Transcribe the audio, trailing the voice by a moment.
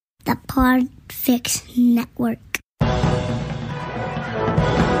the Podfix Network.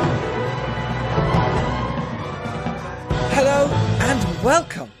 Hello and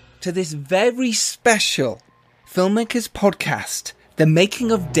welcome to this very special Filmmakers podcast, the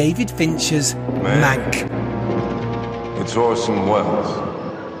making of David Fincher's Mank. It's Orson Welles.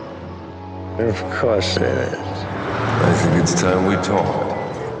 Of course it is. I think it's time we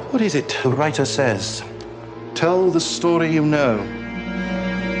talk. What is it the writer says? Tell the story you know.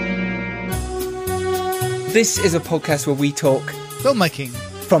 This is a podcast where we talk filmmaking,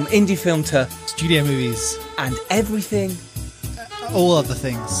 from indie film to studio movies, and everything, all other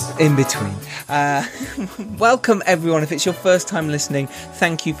things in between. Welcome everyone. If it's your first time listening,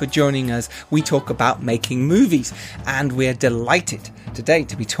 thank you for joining us. We talk about making movies, and we're delighted today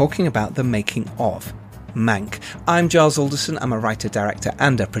to be talking about the making of Mank. I'm Giles Alderson. I'm a writer, director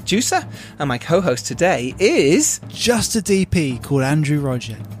and a producer, and my co-host today is just a DP called Andrew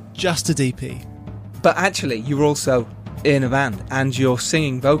Roger. Just a DP. But actually you're also in a band and you're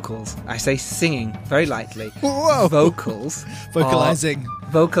singing vocals. I say singing very lightly. Whoa. Vocals. Vocalizing.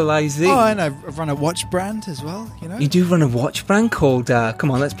 Vocalizing. Oh, and I run a watch brand as well, you know. You do run a watch brand called,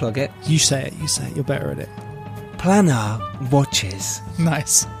 come on, let's plug it. You say it. You're better at it. Planar Watches.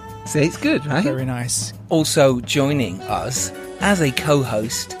 Nice. See, it's good, right? Very nice. Also joining us as a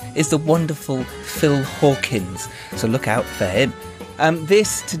co-host is the wonderful Phil Hawkins. So look out for him.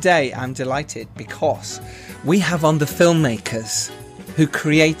 Today I'm delighted because we have on the filmmakers who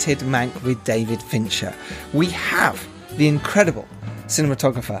created Mank with David Fincher. We have the incredible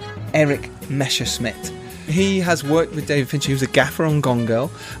cinematographer Erik Messersmidt. He has worked with David Fincher. He was a gaffer on Gone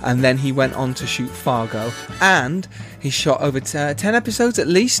Girl, and then he went on to shoot Fargo, and he shot over 10 episodes at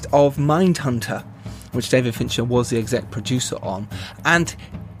least of Mindhunter, which David Fincher was the exec producer on. And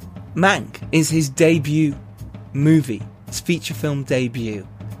Mank is his debut movie, his feature film debut,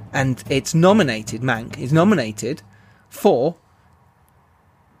 and Mank is nominated for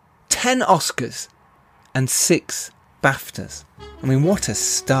 10 Oscars and 6 BAFTAs. I mean, what a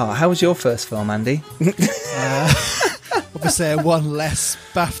star. How was your first film, Andy? Obviously I won less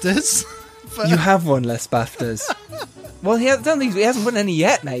BAFTAs. But... You have won less BAFTAs. Well, he hasn't won any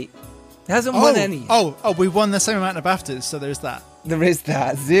yet, mate. He hasn't won any. Oh, we won the same amount of BAFTAs, so there's that. There is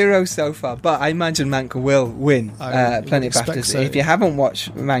that. 0 so far. But I imagine Mank will win plenty of BAFTAs. So. If you haven't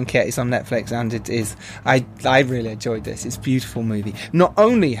watched Mank yet, it's on Netflix, and it is... I really enjoyed this. It's a beautiful movie. Not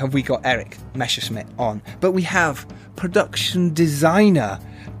only have we got Erik Messersmidt on, but we have production designer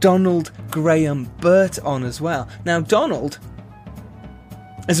Donald Graham Burt on as well. Now, Donald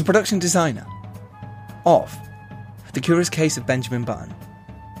is a production designer of The Curious Case of Benjamin Button,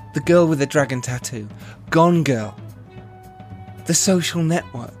 The Girl with the Dragon Tattoo, Gone Girl, The Social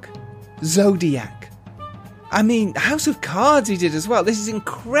Network, Zodiac. I mean, House of Cards he did as well. This is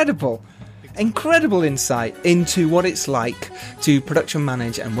incredible insight into what it's like to production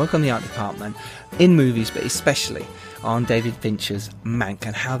manage and work on the art department in movies, but especially on David Fincher's Mank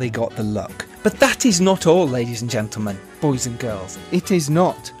and how they got the look. But that is not all, ladies and gentlemen, boys and girls. It is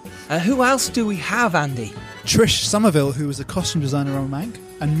not. Who else do we have, Andy? Trish Summerville, who was a costume designer on Mank,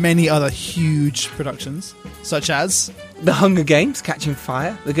 and many other huge productions, such as The Hunger Games, Catching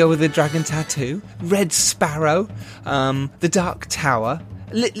Fire, The Girl with the Dragon Tattoo, Red Sparrow, The Dark Tower,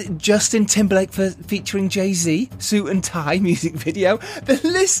 Justin Timberlake featuring Jay-Z, Suit and Tie music video. The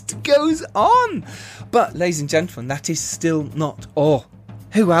list goes on. But, ladies and gentlemen, that is still not all.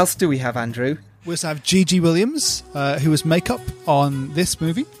 Who else do we have, Andrew? We also have Gigi Williams, who was makeup on this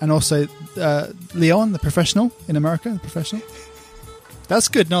movie, and also Leon, the professional in America, the professional. That's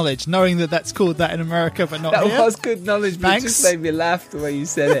good knowledge, knowing that that's called that in America, but not that here. That was good knowledge, but it just made me laugh the way you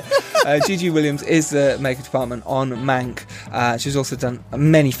said it. Gigi Williams is the makeup department on Mank. She's also done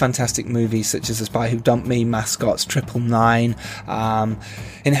many fantastic movies, such as The Spy Who Dumped Me, Mascots, 999,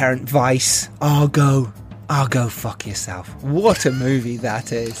 Inherent Vice, Argo, fuck yourself. What a movie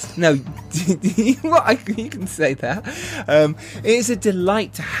that is. No, you can say that. It is a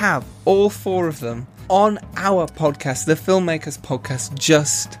delight to have all 4 of them on our podcast, the Filmmakers Podcast,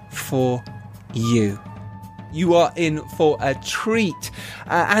 just for you. You are in for a treat.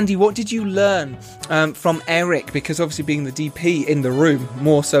 Andy, what did you learn from Erik? Because obviously being the DP in the room,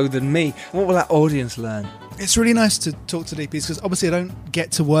 more so than me, what will our audience learn? It's really nice to talk to DPs, because obviously I don't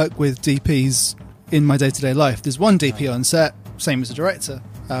get to work with DPs in my day-to-day life. There's one DP on set, same as a director.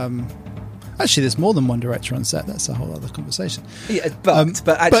 Actually, there's more than one director on set. That's a whole other conversation. Yeah, but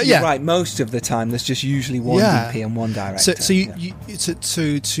actually, you're right. Most of the time, there's just usually one DP and one director. So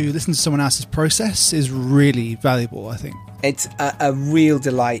to listen to someone else's process is really valuable, I think. It's a real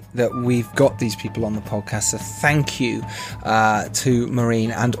delight that we've got these people on the podcast. So thank you to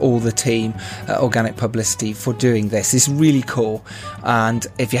Maureen and all the team at Organic Publicity for doing this. It's really cool. And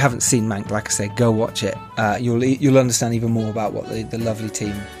if you haven't seen Mank, like I said, go watch it. You'll understand even more about what the lovely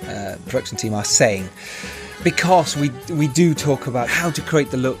team, production team, are saying. Because we do talk about how to create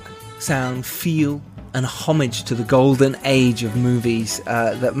the look, sound, feel, and homage to the golden age of movies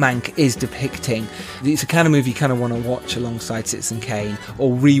that Mank is depicting. It's a kind of movie you kind of want to watch alongside Citizen Kane,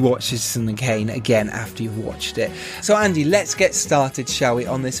 or rewatch Citizen Kane again after you've watched it. So Andy, let's get started, shall we,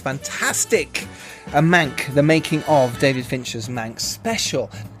 on this fantastic Mank, the making of David Fincher's Mank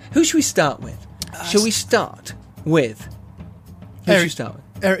special. Who should we start with? Should we start with... Erik. Should we start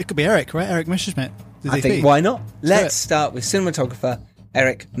with? It could be Erik, right? Erik Messersmidt. I think, why not? Let's start with cinematographer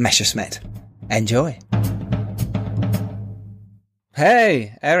Erik Messersmidt. Enjoy.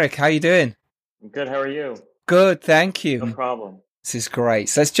 Hey, Erik, how you doing? Good, how are you? Good, thank you. No problem. This is great.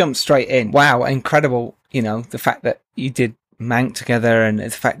 So let's jump straight in. Wow, incredible, the fact that you did Mank together, and the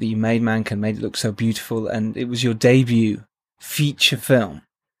fact that you made Mank and made it look so beautiful, and it was your debut feature film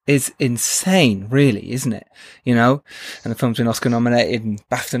is insane, really, isn't it? And the film's been Oscar nominated and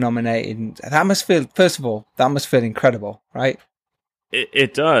BAFTA nominated, and that must feel, first of all, incredible, right?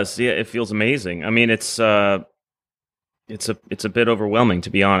 It does. Yeah, it feels amazing. I mean, it's a bit overwhelming, to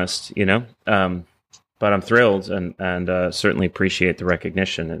be honest, but I'm thrilled and certainly appreciate the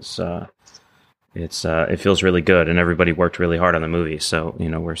recognition. It feels really good, and everybody worked really hard on the movie, so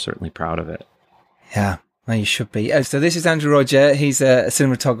we're certainly proud of it. Yeah. Well, you should be. So this is Andrew Roger. He's a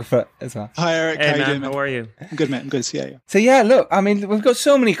cinematographer as well. Hi, Erik. Hey, how you man, doing, man? how are you? I'm good, mate. I'm good. Yeah. So yeah, look, I mean, we've got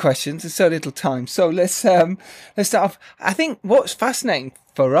so many questions and so little time. So let's start off. I think what's fascinating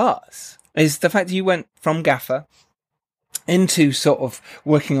for us is the fact that you went from gaffer into sort of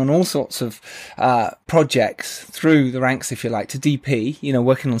working on all sorts of projects through the ranks, if you like, to DP,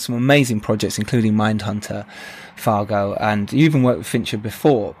 working on some amazing projects, including Mindhunter, Fargo, and you even worked with Fincher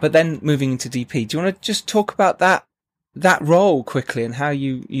before, but then moving into DP. Do you want to just talk about that role quickly, and how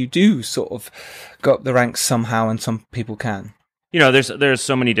you do sort of go up the ranks somehow, and some people can? There's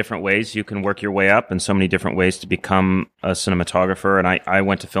so many different ways you can work your way up, and so many different ways to become a cinematographer. And I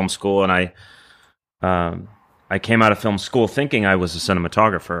went to film school, and I came out of film school thinking I was a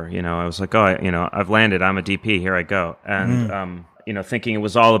cinematographer. I was like, I've landed. I'm a DP. Here I go. And, thinking it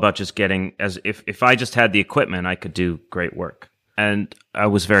was all about just getting, as if I just had the equipment, I could do great work. And I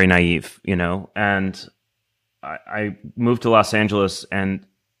was very naive, and I moved to Los Angeles and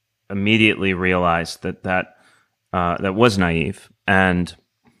immediately realized that was naive, and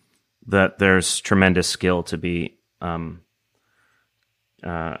that there's tremendous skill to be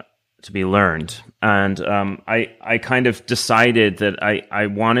learned. And I kind of decided that I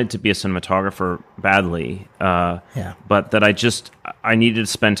wanted to be a cinematographer badly, but that I needed to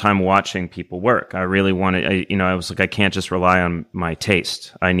spend time watching people work. I really wanted, I was like, I can't just rely on my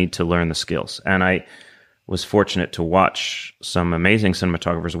taste. I need to learn the skills. And I was fortunate to watch some amazing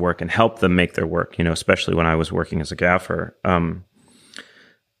cinematographers work and help them make their work, especially when I was working as a gaffer.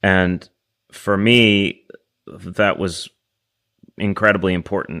 And for me, that was incredibly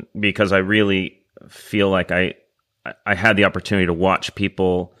important, because I really feel like I had the opportunity to watch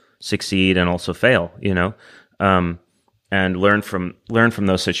people succeed and also fail, and learn from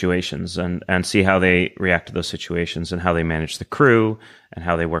those situations, and see how they react to those situations, and how they manage the crew, and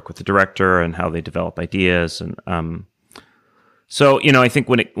how they work with the director, and how they develop ideas. And so I think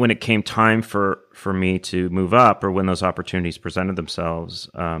when it came time for me to move up, or when those opportunities presented themselves,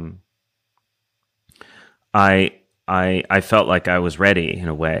 I felt like I was ready in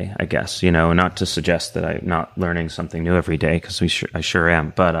a way, I guess, not to suggest that I'm not learning something new every day, because I sure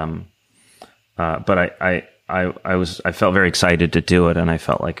am. But I felt very excited to do it, and I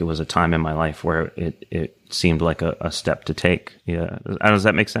felt like it was a time in my life where it seemed like a step to take. Yeah, does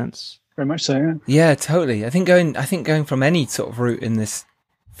that make sense? Very much so. Yeah. Yeah, totally. I think going from any sort of route in this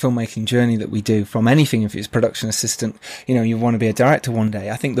filmmaking journey that we do, from anything, if it's production assistant, you want to be a director one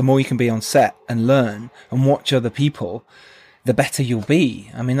day. I think the more you can be on set and learn and watch other people, the better you'll be.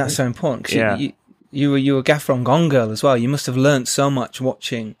 I mean, that's so important. 'Cause yeah. You were gaffer on Gone Girl as well. You must have learned so much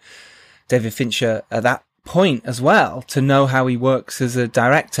watching David Fincher at that point as well, to know how he works as a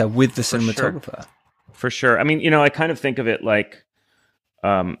director with the cinematographer. For sure. I mean, I kind of think of it like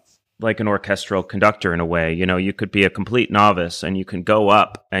an orchestral conductor in a way. You could be a complete novice, and you can go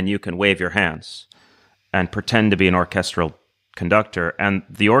up and you can wave your hands and pretend to be an orchestral conductor, and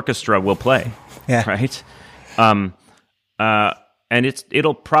the orchestra will play. Yeah. Right. And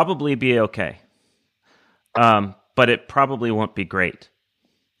it'll probably be okay. But it probably won't be great.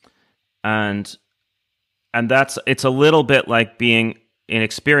 And it's a little bit like being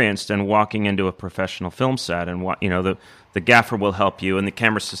inexperienced and walking into a professional film set, and the gaffer will help you, and the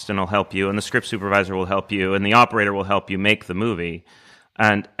camera assistant will help you, and the script supervisor will help you, and the operator will help you make the movie,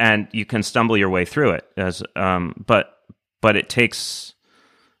 and you can stumble your way through it. But it takes,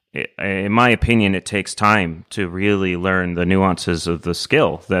 in my opinion, it takes time to really learn the nuances of the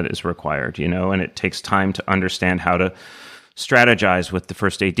skill that is required, and it takes time to understand how to strategize with the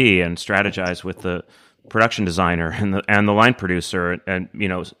first AD and strategize with the production designer and the line producer, and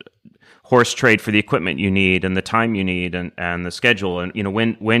horse trade for the equipment you need and the time you need and the schedule, and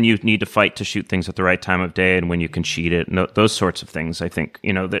when you need to fight to shoot things at the right time of day and when you can cheat it, and those sorts of things. I think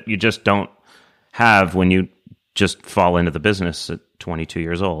that you just don't have when you just fall into the business at 22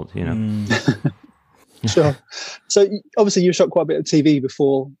 years old. Sure. So obviously you shot quite a bit of TV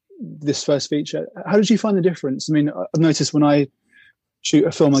before this first feature. How did you find the difference? I mean, I've noticed when I shoot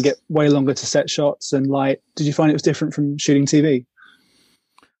a film, I get way longer to set shots and light. Did you find it was different from shooting TV?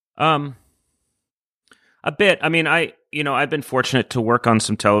 A bit. I mean, I've been fortunate to work on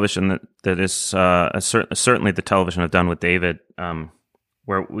some television that is certainly the television I've done with David,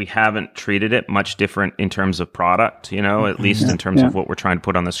 where we haven't treated it much different in terms of product, at least in terms of what we're trying to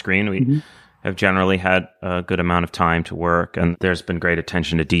put on the screen. We have generally had a good amount of time to work, and there's been great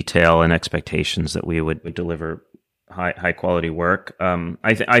attention to detail and expectations that we would deliver high quality work.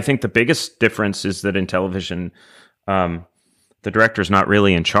 I think the biggest difference is that in television, the director's not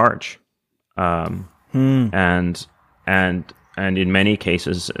really in charge. And in many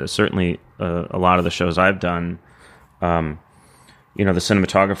cases, certainly a lot of the shows I've done, the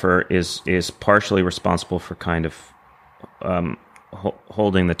cinematographer is partially responsible for kind of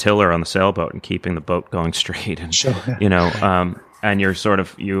holding the tiller on the sailboat and keeping the boat going straight, and sure. And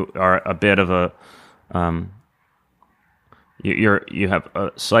you are a bit of a you have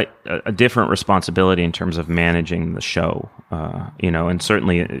a different responsibility in terms of managing the show, and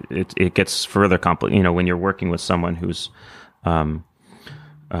certainly it gets further complicated, when you're working with someone who's, when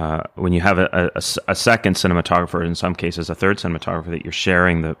you have a second cinematographer, in some cases a third cinematographer that you're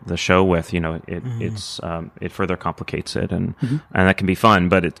sharing the show with, it further complicates it, and that can be fun,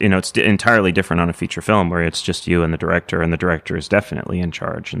 but it's entirely different on a feature film where it's just you and the director is definitely in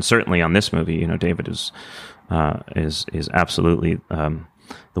charge. And certainly on this movie, David is absolutely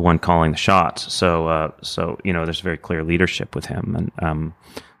the one calling the shots. So there's very clear leadership with him, and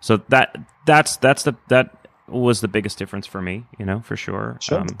so that was the biggest difference for me, for sure.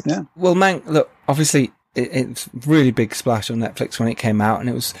 Sure. Yeah. Well, Mank, look, obviously it's really big splash on Netflix when it came out, and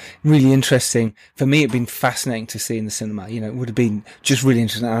it was really interesting. For me, it'd been fascinating to see in the cinema. It would have been just really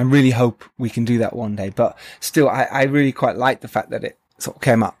interesting, and I really hope we can do that one day. But still, I really quite like the fact that it sort of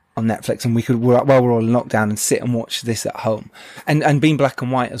came up on Netflix, and we could, while we're all in lockdown, and sit and watch this at home, and being black and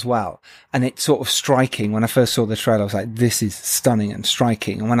white as well. And it's sort of striking. When I first saw the trailer, I was like, this is stunning and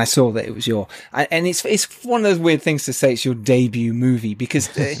striking. And when I saw that it was and it's one of those weird things to say it's your debut movie, because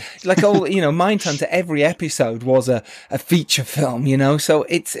like Mindhunter, every episode was a feature film, so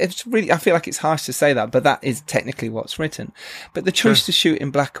it's really, I feel like it's harsh to say that, but that is technically what's written. But the choice to shoot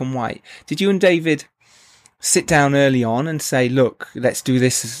in black and white, did you and David sit down early on and say, look, let's do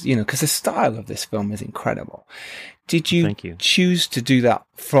this, because the style of this film is incredible. Did you choose to do that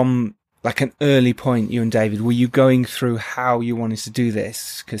from like an early point, you and David? Were you going through how you wanted to do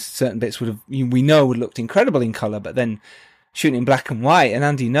this? Because certain bits would looked incredible in colour, but then shooting in black and white, and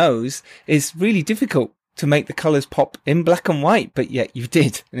Andy knows, is really difficult to make the colours pop in black and white, but yet you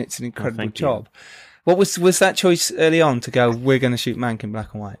did, and it's an incredible job. What was that choice early on to go, we're going to shoot Mank in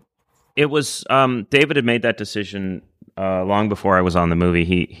black and white? It was David had made that decision long before I was on the movie.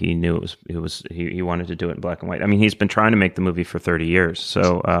 He knew he wanted to do it in black and white. I mean, he's been trying to make the movie for 30 years.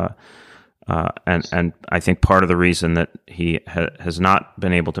 So and I think part of the reason that he has not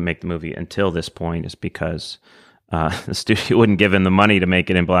been able to make the movie until this point is because the studio wouldn't give him the money to make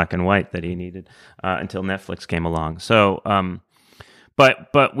it in black and white that he needed until Netflix came along. So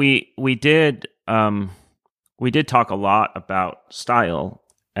but we did talk a lot about style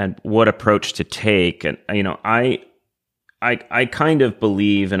and what approach to take. And, I kind of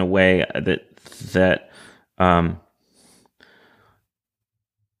believe in a way that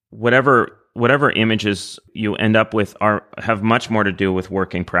whatever images you end up with have much more to do with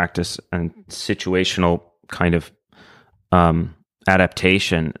working practice and situational kind of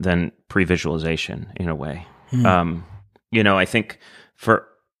adaptation than pre-visualization in a way. I think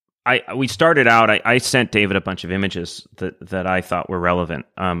we started out, I sent David a bunch of images that I thought were relevant.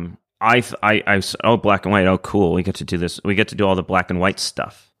 I black and white. Oh, cool. We get to do this. We get to do all the black and white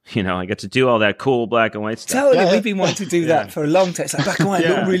stuff. I get to do all that cool black and white stuff. Totally. We've been wanting to do that for a long time. It's like black and white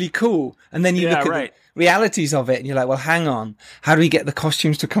look really cool. And then you look at realities of it, and you're like, well, hang on, how do we get the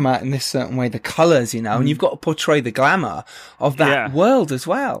costumes to come out in this certain way, the colours, and you've got to portray the glamour of that world as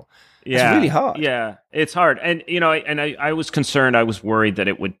well. It's really hard. Yeah, it's hard. And, I was concerned, I was worried that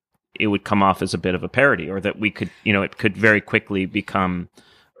it would come off as a bit of a parody, or that we could, it could very quickly become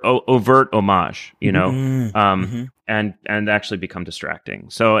overt homage, and actually become distracting.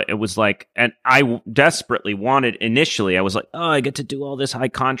 So it was like, and I desperately wanted, initially, I was like, oh, I get to do all this high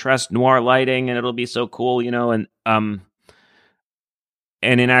contrast noir lighting and it'll be so cool, and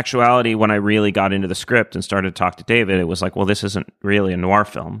in actuality, when I really got into the script and started to talk to David, it was like, well, this isn't really a noir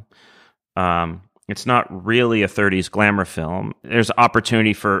film. It's not really a 30s glamour film. There's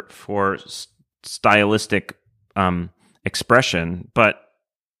opportunity for stylistic expression, but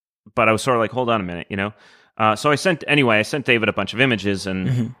I was sort of like, hold on a minute, So I sent David a bunch of images,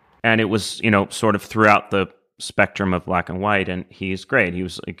 and it was, sort of throughout the spectrum of black and white, and he's great. He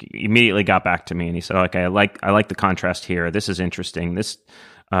was like, he immediately got back to me and he said, okay, I like the contrast here. This is interesting. This,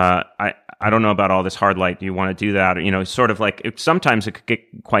 I don't know about all this hard light. Do you want to do that? Or, sort of like, sometimes it could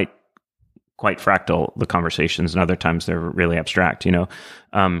get quite fractal, the conversations, and other times they're really abstract,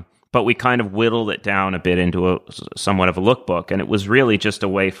 but we kind of whittled it down a bit into somewhat of a lookbook, and it was really just a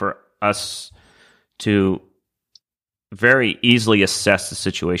way for us to very easily assess the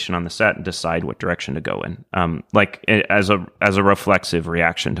situation on the set and decide what direction to go in, as a reflexive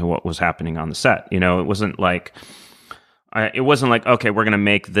reaction to what was happening on the set. It wasn't like, okay, we're going to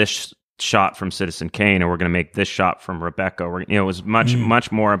make this shot from Citizen Kane, or we're going to make this shot from Rebecca. Or, it was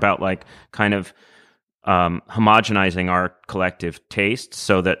much more about like kind of homogenizing our collective taste,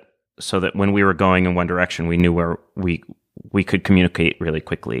 so that when we were going in one direction, we knew where we could communicate really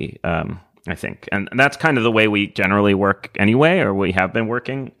quickly. I think, and that's kind of the way we generally work anyway, or we have been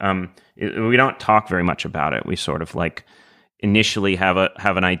working. We don't talk very much about it. We sort of like initially have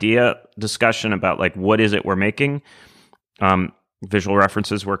an idea discussion about like, what is it we're making? Visual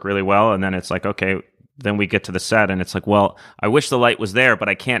references work really well, and then it's like, okay, then we get to the set, and it's like, well, I wish the light was there, but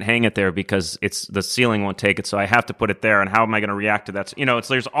I can't hang it there because the ceiling won't take it, so I have to put it there. And how am I going to react to that?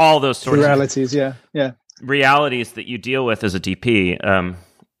 There's all those sorts of realities, realities that you deal with as a DP.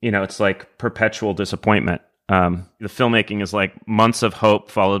 It's like perpetual disappointment. The filmmaking is like months of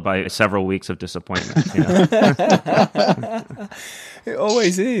hope followed by several weeks of disappointment. It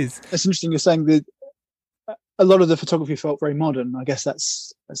always is. It's interesting you're saying that a lot of the photography felt very modern. I guess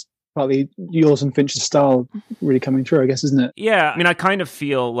that's partly yours and Finch's style really coming through, I guess, isn't it? Yeah, I kind of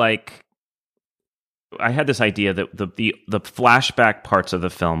feel like I had this idea that the flashback parts of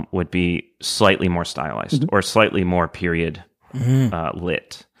the film would be slightly more stylized, or slightly more period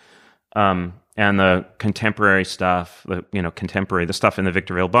lit. And the contemporary stuff, the stuff in the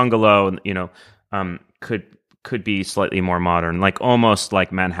Victorville bungalow, could be slightly more modern, like almost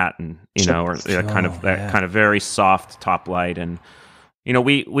like Manhattan, or kind of very soft top light. And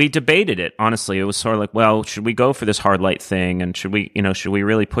we debated it, honestly. It was sort of like, well, should we go for this hard light thing, and should we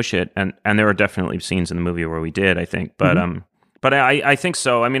really push it? And there were definitely scenes in the movie where we did, I think, but I think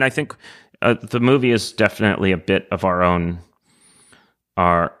so. I think the movie is definitely a bit of our own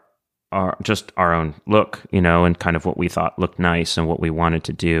look, and kind of what we thought looked nice and what we wanted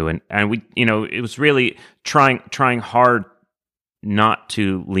to do. And we, it was really trying hard not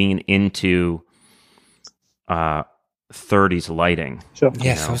to lean into 30s lighting. Sure.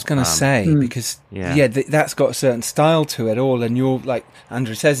 Yes, I was going to say, because that's got a certain style to it all, and you're like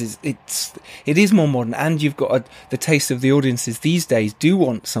Andrew says, it is more modern, and you've got the taste of the audiences these days do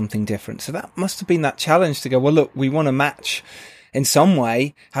want something different. So that must have been that challenge to go, well, look, we want to match in some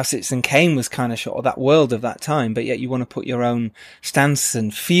way how Citizen Kane was kind of shot, or that world of that time, but yet you want to put your own stance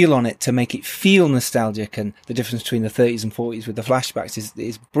and feel on it to make it feel nostalgic. And the difference between the 30s and 40s with the flashbacks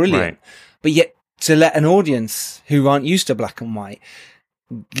is brilliant. Right. But yet to let an audience who aren't used to black and white,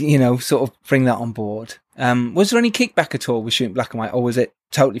 sort of bring that on board. Was there any kickback at all with shooting black and white, or was it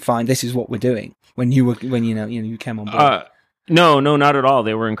totally fine? This is what we're doing when you came on board. No, not at all.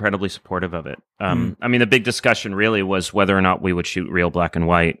 They were incredibly supportive of it. The big discussion really was whether or not we would shoot real black and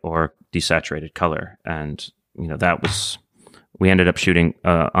white or desaturated color. And, we ended up shooting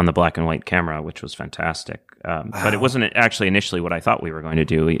on the black and white camera, which was fantastic. But it wasn't actually initially what I thought we were going to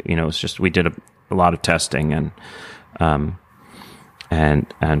do. It was just, we did a lot of testing, and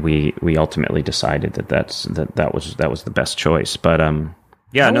we ultimately decided that was the best choice. But,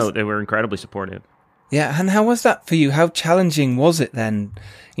 they were incredibly supportive. Yeah, and how was that for you? How challenging was it then?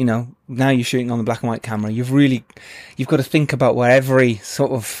 Now you're shooting on the black and white camera. You've got to think about where every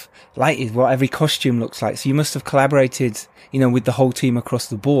sort of light is, what every costume looks like. So you must have collaborated, with the whole team across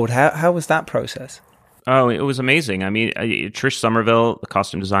the board. How was that process? Oh, it was amazing. I mean, Trish Summerville, the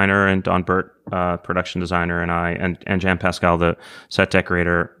costume designer, and Don Burt, production designer, and I, and Jan Pascal, the set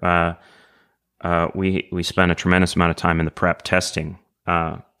decorator, we spent a tremendous amount of time in the prep testing,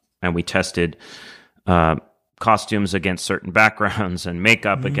 and we tested costumes against certain backgrounds and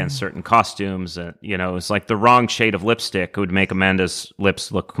makeup against certain costumes. It's like the wrong shade of lipstick would make Amanda's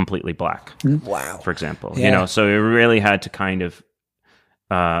lips look completely black. Wow. For example, Yeah. so we really had to kind of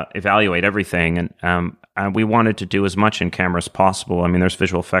evaluate everything, and we wanted to do as much in camera as possible. I mean, there's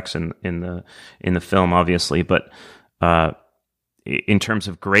visual effects in the film, obviously, but in terms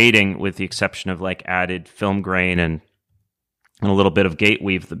of grading, with the exception of like added film grain and a little bit of gate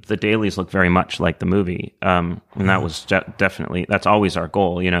weave, the dailies look very much like the movie, and that was definitely, that's always our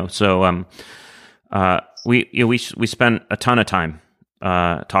goal, So we spent a ton of time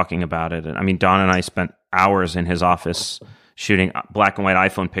talking about it, and I mean, Don and I spent hours in his office shooting black and white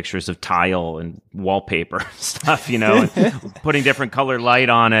iPhone pictures of tile and wallpaper stuff, and putting different color light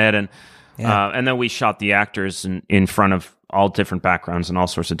on it, and then we shot the actors in front of all different backgrounds and all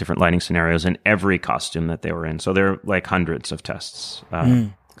sorts of different lighting scenarios in every costume that they were in. So there are like hundreds of tests. So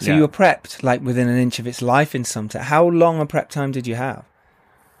you were prepped like within an inch of its life in some time. How long a prep time did you have?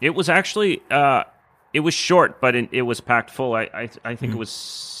 It was actually it was short, but it was packed full. I think it was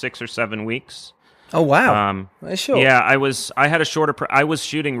 6 or 7 weeks. Oh wow! That's short. Yeah, I had a shorter. I was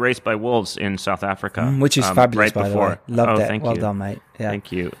shooting Race by Wolves in South Africa, which is fabulous. Right by before. The way. Loved it. Thank well you. done, mate. Yeah.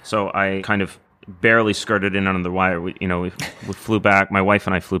 Thank you. So I kind of barely skirted in under the wire. We flew back. My wife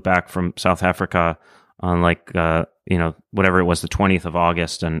and I flew back from South Africa on whatever it was, the 20th of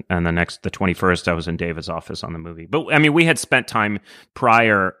August, and the 21st, I was in David's office on the movie. But I mean, we had spent time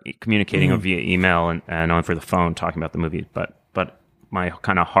prior communicating via email and over the phone talking about the movie, but my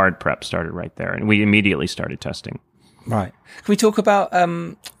kind of hard prep started right there, and we immediately started testing. Right. Can we talk about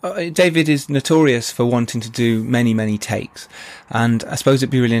David is notorious for wanting to do many, many takes, and I suppose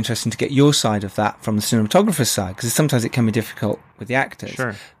it'd be really interesting to get your side of that from the cinematographer's side, because sometimes it can be difficult with the actors.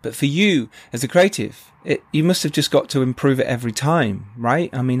 Sure. But for you as a creative, you must have just got to improve it every time,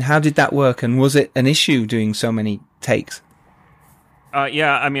 right? I mean, how did that work, and was it an issue doing so many takes?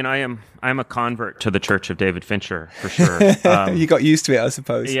 Yeah, I mean, I'm a convert to the Church of David Fincher for sure. You got used to it, I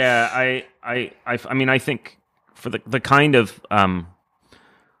suppose. Yeah, I mean, I think for the kind of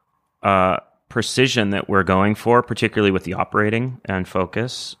precision that we're going for, particularly with the operating and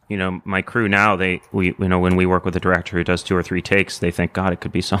focus, my crew now, when we work with a director who does 2 or 3 takes, they think, God, it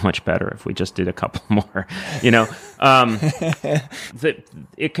could be so much better if we just did a couple more.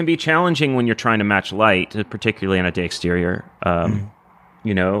 It can be challenging when you're trying to match light, particularly on a day exterior.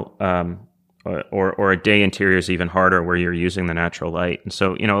 Or a day interior is even harder, where you're using the natural light. And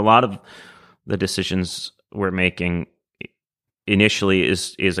so, a lot of the decisions we're making initially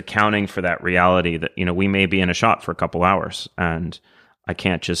is accounting for that reality that, we may be in a shot for a couple hours, and I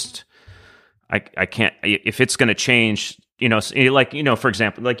can't just, I can't, if it's going to change, for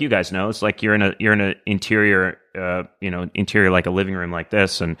example, like you guys know, it's like you're in an interior, interior like a living room like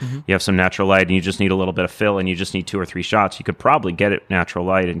this, and you have some natural light, and you just need a little bit of fill, and you just need 2 or 3 shots. You could probably get it natural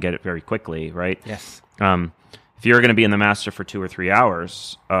light and get it very quickly, right? Yes. If you're going to be in the master for 2 or 3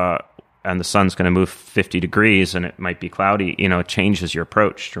 hours, and the sun's going to move 50 degrees, and it might be cloudy, it changes your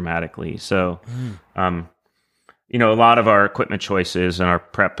approach dramatically. So, a lot of our equipment choices and our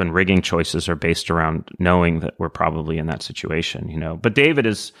prep and rigging choices are based around knowing that we're probably in that situation, But David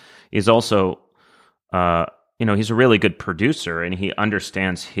is also, he's a really good producer, and he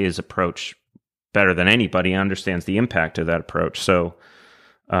understands his approach better than anybody. He understands the impact of that approach. So,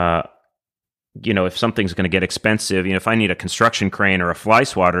 if something's going to get expensive, if I need a construction crane or a fly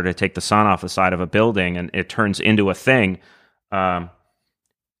swatter to take the sun off the side of a building and it turns into a thing,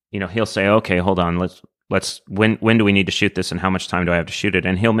 he'll say, okay, hold on, when do we need to shoot this, and how much time do I have to shoot it?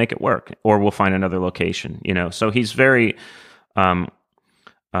 And he'll make it work, or we'll find another location, So he's very,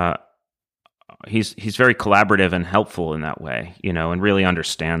 he's very collaborative and helpful in that way, and really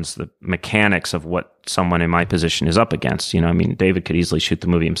understands the mechanics of what someone in my position is up against. David could easily shoot the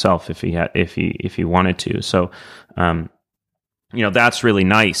movie himself if he wanted to. So, that's really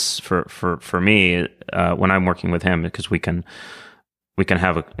nice for me when I'm working with him, because we can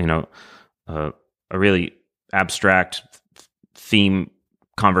have a really abstract theme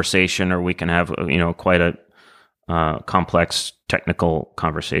conversation, or we can have quite a complex technical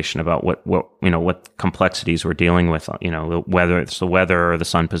conversation about what complexities we're dealing with, whether it's the weather or the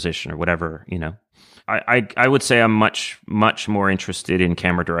sun position or whatever. I would say I'm much more interested in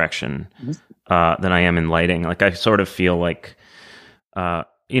camera direction than I am in lighting. Like, I sort of feel like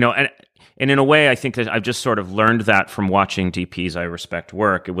and in a way, I think that I've just sort of learned that from watching DPs I respect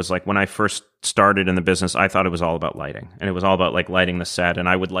work. It was like when I first started in the business, I thought it was all about lighting, and it was all about like lighting the set. And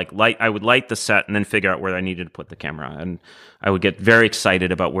I would light the set and then figure out where I needed to put the camera. And I would get very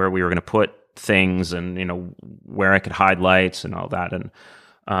excited about where we were going to put things, and where I could hide lights and all that.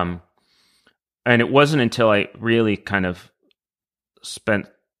 And it wasn't until I really kind of spent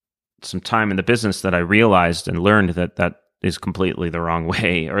some time in the business that I realized and learned that is completely the wrong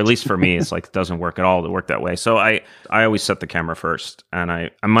way, or at least for me, it's like it doesn't work at all to work that way. So I always set the camera first, and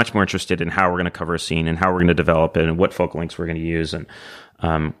I'm much more interested in how we're going to cover a scene and how we're going to develop it and what focal lengths we're going to use, and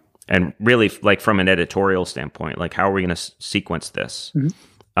really like from an editorial standpoint, like how are we going to sequence this,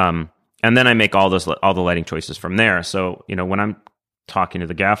 and then I make all the lighting choices from there. So when I'm talking to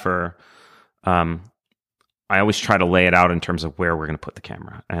the gaffer, I always try to lay it out in terms of where we're going to put the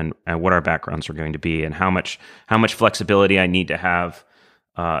camera and what our backgrounds are going to be, and how much flexibility I need to have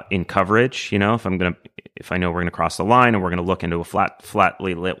in coverage. If I know we're going to cross the line and we're going to look into a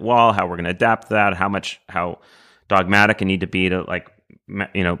flatly lit wall, how we're going to adapt that, how dogmatic I need to be to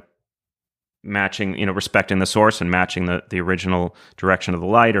matching, respecting the source and matching the original direction of the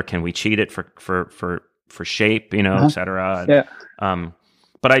light, or can we cheat it for shape, et cetera. Yeah.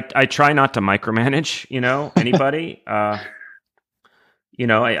 But I try not to micromanage, anybody. I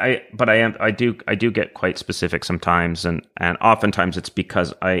do get quite specific sometimes, and oftentimes it's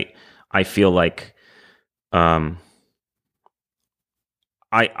because I feel like I'm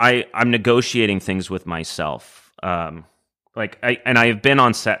negotiating things with myself. I have been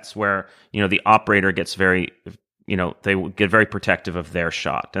on sets where the operator gets very, they will get very protective of their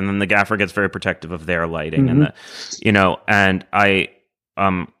shot, and then the gaffer gets very protective of their lighting, and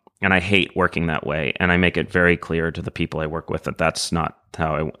I hate working that way, and I make it very clear to the people I work with that that's not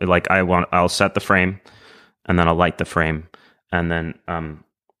how I'll set the frame, and then I'll light the frame, and then and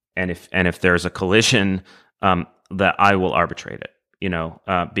if there's a collision, that I will arbitrate it,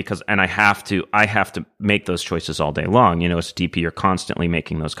 because I have to make those choices all day long. As a DP, you're constantly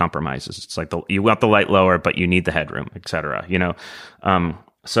making those compromises. It's like you want the light lower, but you need the headroom, etc.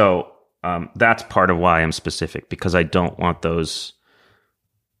 So that's part of why I'm specific, because I don't want those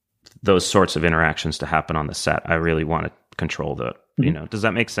sorts of interactions to happen on the set. I really want to control the, does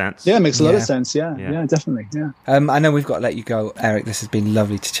that make sense? Yeah, it makes a lot of sense. Yeah, definitely. Yeah. I know we've got to let you go, Erik. This has been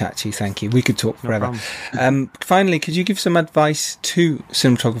lovely to chat to you. Thank you. We could talk forever. Finally, could you give some advice to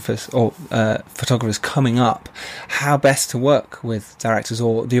cinematographers or photographers coming up, how best to work with directors,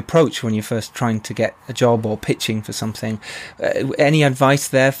 or the approach when you're first trying to get a job or pitching for something? Any advice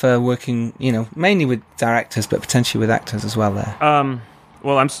there for working, mainly with directors, but potentially with actors as well there?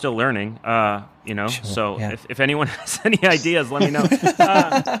 Well, I'm still learning, sure, so yeah. If anyone has any ideas, let me know.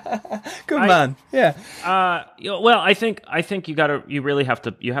 Good man. Yeah. Well, I think you really have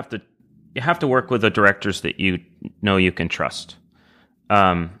to work with the directors that you know you can trust,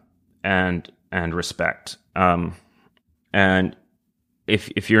 and respect. And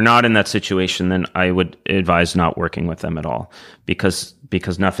if you're not in that situation, then I would advise not working with them at all, because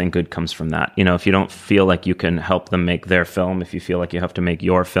nothing good comes from that. If you don't feel like you can help them make their film, if you feel like you have to make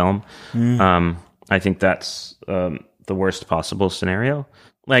your film, I think that's the worst possible scenario.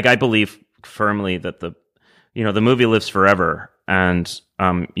 Like, I believe firmly that the movie lives forever, and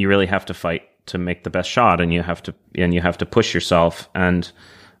you really have to fight to make the best shot, and you have to push yourself, and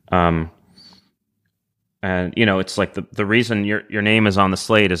it's like the reason your name is on the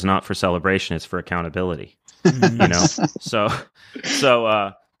slate is not for celebration; it's for accountability. So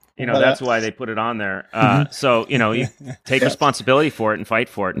that's why they put it on there. So you take responsibility for it and fight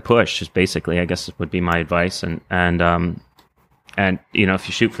for it and push. Is basically, I guess, would be my advice. And if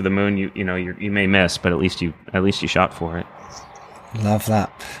you shoot for the moon, you may miss, but at least you shot for it. Love that.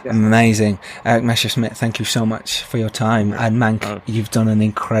 Yeah. Amazing. Erik Messersmidt, thank you so much for your time. And Mank, you've done an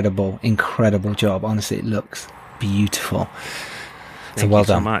incredible job. Honestly, it looks beautiful. Thank you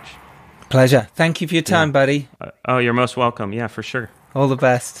so much. Pleasure. Thank you for your time, buddy. You're most welcome. Yeah, for sure. All the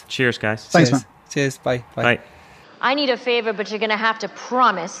best. Cheers, guys. Thanks, man. Cheers. Bye. Bye. I need a favor, but you're going to have to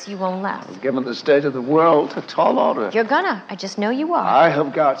promise you won't laugh. Given the state of the world, a tall order. You're gonna. I just know you are. I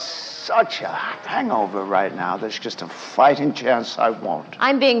have got such a hangover right now. There's just a fighting chance I won't.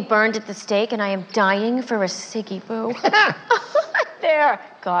 I'm being burned at the stake, and I am dying for a ciggy boo. There.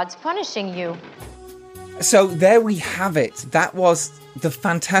 God's punishing you. So there we have it. That was the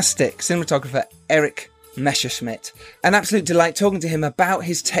fantastic cinematographer Erik Messersmidt. An absolute delight talking to him about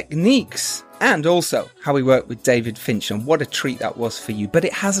his techniques and also how he worked with David Finch, and what a treat that was for you. But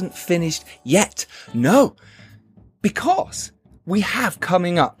it hasn't finished yet. No, because we have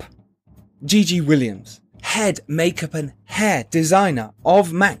coming up Gigi Williams, head makeup and hair designer of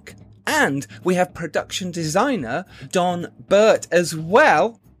Mank And we have production designer Don Burt, as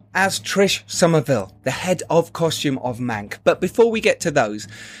well as Trish Summerville, the head of costume of Mank. But before we get to those,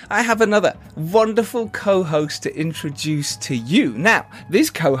 I have another wonderful co-host to introduce to you. Now, this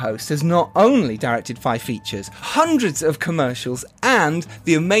co-host has not only directed 5 features, hundreds of commercials, and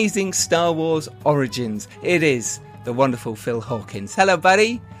the amazing Star Wars Origins. It is the wonderful Phil Hawkins. Hello,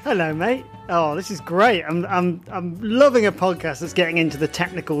 buddy. Hello, mate. Oh, this is great. I'm loving a podcast that's getting into the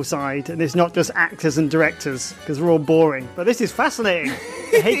technical side, and it's not just actors and directors, because we're all boring. But this is fascinating.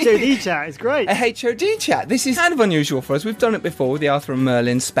 A HOD chat is great. A HOD chat. This is kind of unusual for us. We've done it before with the Arthur and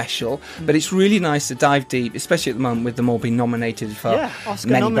Merlin special, but it's really nice to dive deep, especially at the moment with them all being nominated for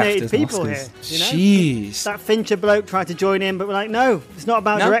Oscar-nominated people here. You know? Jeez. That Fincher bloke tried to join in, but we're like, no, it's not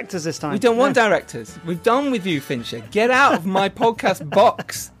about directors this time. We don't want directors. We've done with you, Fincher. Get out of my podcast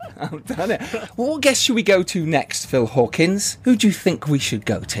box. I've done it. Well, what guest should we go to next, Phil Hawkins? Who do you think we should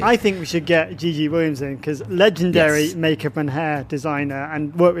go to? I think we should get Gigi Williams in, because legendary makeup and hair designer,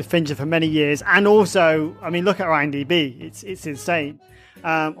 and worked with Fincher for many years. And also, I mean, look at her IMDb. It's insane.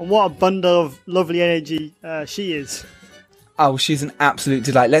 And what a bundle of lovely energy she is. Oh, she's an absolute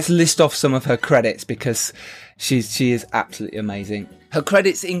delight. Let's list off some of her credits, because she is absolutely amazing. Her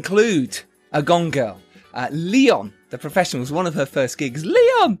credits include A Gone Girl, Leon, The Professional was one of her first gigs.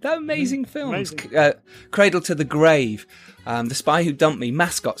 Leon, the amazing films. Cradle to the Grave, The Spy Who Dumped Me,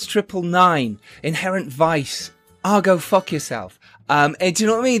 Mascots, 999, Inherent Vice, Argo, Fuck Yourself. Do you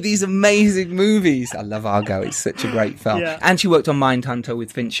know what I mean? These amazing movies. I love Argo. It's such a great film. Yeah. And she worked on Mindhunter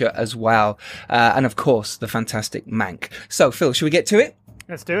with Fincher as well. And of course, the fantastic Mank. So, Phil, should we get to it?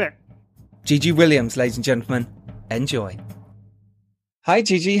 Let's do it. Gigi Williams, ladies and gentlemen. Enjoy. Hi,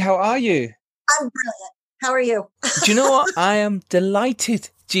 Gigi. How are you? I'm brilliant. How are you? Do you know what? I am delighted,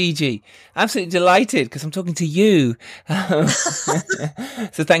 Gigi. Absolutely delighted, because I'm talking to you.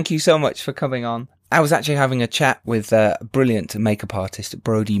 So thank you so much for coming on. I was actually having a chat with a brilliant makeup artist,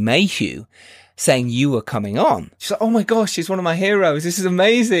 Brodie Mayhew, saying you were coming on. She's like, oh my gosh, she's one of my heroes. This is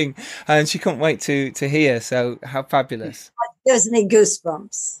amazing. And she couldn't wait to hear. So how fabulous. It gives me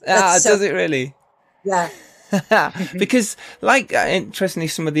goosebumps. Does it really? Yeah. Because, like, interestingly,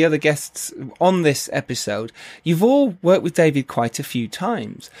 some of the other guests on this episode, you've all worked with David quite a few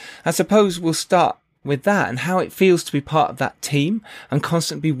times. I suppose we'll start with that and how it feels to be part of that team and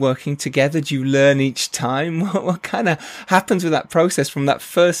constantly working together. Do you learn each time? What kind of happens with that process from that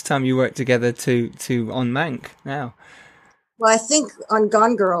first time you worked together to on Mank now? Well, I think on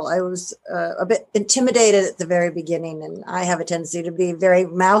Gone Girl, I was a bit intimidated at the very beginning, and I have a tendency to be very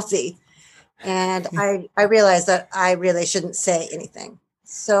mouthy. And I realized that I really shouldn't say anything.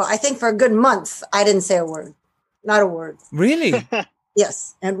 So I think for a good month, I didn't say a word. Not a word. Really?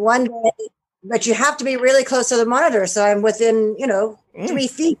 Yes. And one day, but you have to be really close to the monitor. So I'm within, 3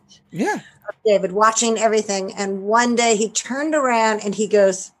 feet of David, watching everything. And one day he turned around and he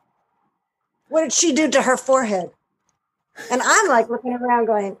goes, what did she do to her forehead? And I'm like looking around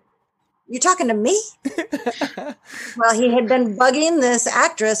going, you talking to me? Well, he had been bugging this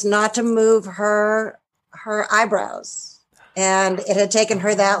actress not to move her eyebrows. And it had taken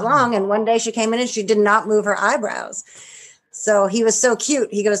her that long. And one day she came in and she did not move her eyebrows. So he was so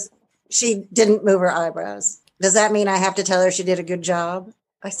cute. He goes, she didn't move her eyebrows. Does that mean I have to tell her she did a good job?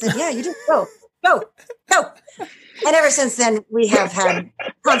 I said, yeah, you did. Go. And ever since then, we have had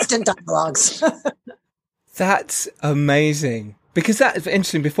constant dialogues. That's amazing. Because that's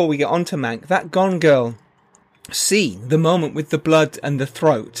interesting, before we get on to Mank, that Gone Girl scene, the moment with the blood and the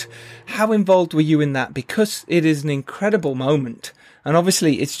throat, how involved were you in that? Because it is an incredible moment. And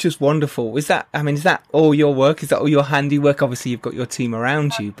obviously, it's just wonderful. Is that all your work? Is that all your handiwork? Obviously, you've got your team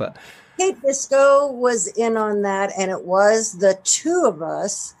around you, but... Kate Bisco was in on that, and it was the two of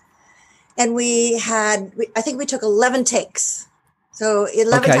us. And I think we took 11 takes. So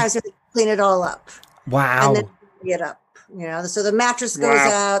 11 times we clean it all up. Wow. And then bring it up. So the mattress goes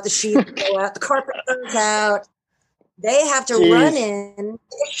out, the sheets go out, the carpet goes out. They have to run in,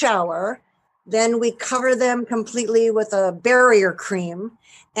 take a shower. Then we cover them completely with a barrier cream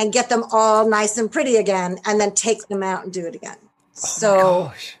and get them all nice and pretty again, and then take them out and do it again.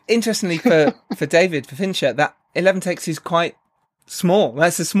 Interestingly, for David, for Fincher, that 11 takes is quite small.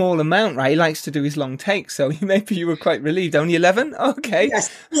 That's a small amount, right? He likes to do his long takes, so maybe you were quite relieved. Only 11? Okay.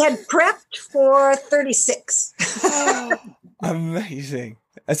 Yes, he had prepped for 36. Amazing.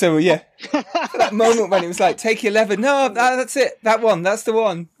 So, yeah, that moment when it was like, take 11. No, that's it. That one. That's the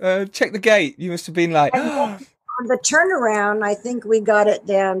one. Check the gate. You must have been like... On the turnaround, I think we got it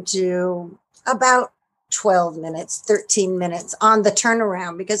down to about 12 minutes, 13 minutes on the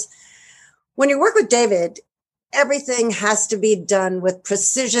turnaround. Because when you work with David, everything has to be done with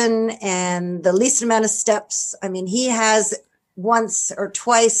precision and the least amount of steps. I mean, he has once or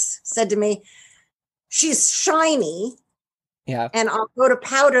twice said to me, she's shiny. Yeah. And I'll go to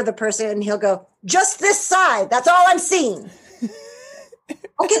powder the person and he'll go, just this side. That's all I'm seeing.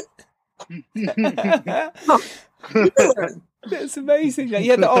 Okay. That's amazing.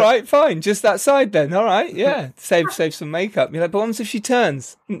 Yeah, all right, fine. Just that side then. All right, yeah. Save some makeup. You're like, but what if she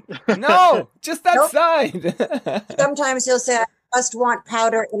turns? No, just that side. Sometimes he'll say, I just want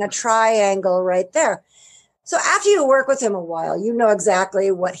powder in a triangle right there. So after you work with him a while, you know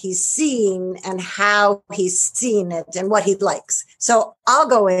exactly what he's seeing and how he's seeing it and what he likes. So I'll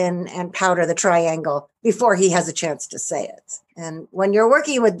go in and powder the triangle before he has a chance to say it. And when you're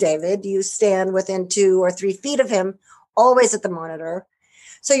working with David, you stand within 2 or 3 feet of him, always at the monitor.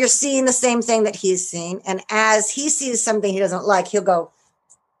 So you're seeing the same thing that he's seeing. And as he sees something he doesn't like, he'll go,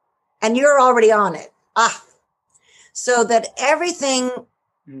 and you're already on it. So that everything,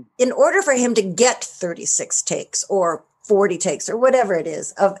 in order for him to get 36 takes or 40 takes or whatever it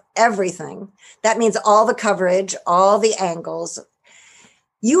is of everything, that means all the coverage, all the angles,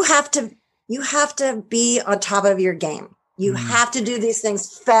 you have to be on top of your game. You have to do these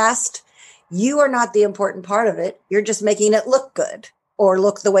things fast. You are not the important part of it. You're just making it look good or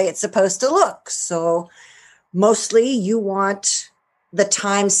look the way it's supposed to look. So mostly you want the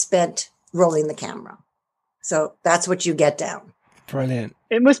time spent rolling the camera. So that's what you get down. Brilliant.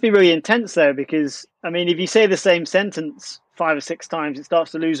 It must be really intense though, because I mean, if you say the same sentence 5 or 6 times, it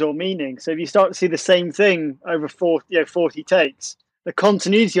starts to lose all meaning. So if you start to see the same thing over 40 takes, the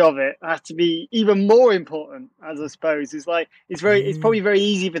continuity of it has to be even more important, as I suppose. It's probably very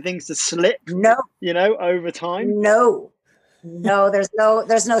easy for things to slip. No, over time. No, there's no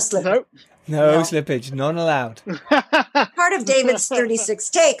slippage. No slippage, none allowed. Part of David's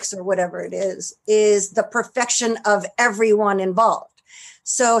 36 takes or whatever it is the perfection of everyone involved.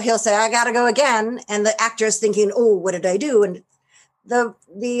 So he'll say, I got to go again. And the actor's thinking, oh, what did I do? And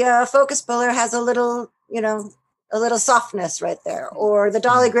the focus puller has a little softness right there, or the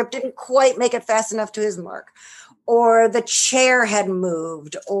dolly grip didn't quite make it fast enough to his mark, or the chair had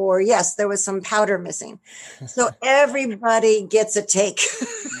moved, or yes, there was some powder missing. So everybody gets a take.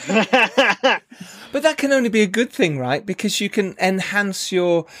 But that can only be a good thing, right? Because you can enhance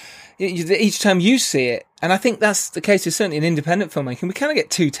each time you see it. And I think that's the case with certainly in independent filmmaking. We kind of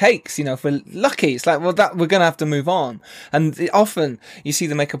get 2 takes, if we're lucky. It's like, well, that we're going to have to move on. And often you see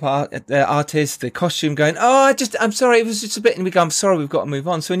the makeup artist, the costume going, I'm sorry, it was just a bit. And we go, I'm sorry, we've got to move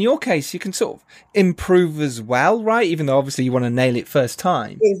on. So in your case, you can sort of improve as well, right? Even though obviously you want to nail it first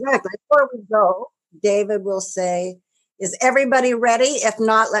time. Exactly. Before we go, David will say, is everybody ready? If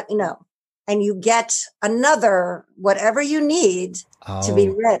not, let me know. And you get another, whatever you need to be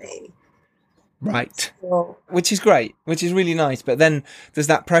ready. Right. So, which is great, which is really nice. But then there's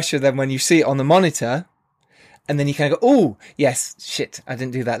that pressure then when you see it on the monitor and then you kind of go, oh, yes, shit, I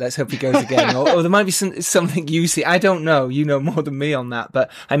didn't do that. Let's hope he goes again. or there might be something you see. I don't know. You know more than me on that.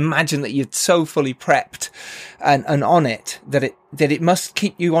 But I imagine that you're so fully prepped and on it that it must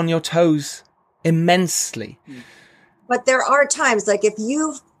keep you on your toes immensely. But there are times, like if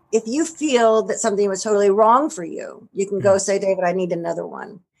you feel that something was totally wrong for you, you can go say, David, I need another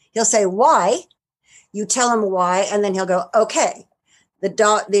one. He'll say, why? You tell him why, and then he'll go, okay.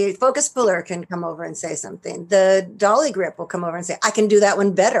 The focus puller can come over and say something. The dolly grip will come over and say, I can do that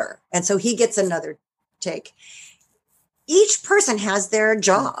one better. And so he gets another take. Each person has their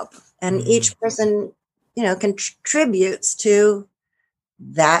job, and each person, contributes to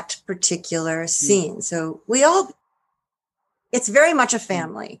that particular scene. So it's very much a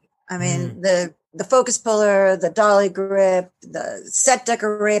family. I mean, the focus puller, the dolly grip, the set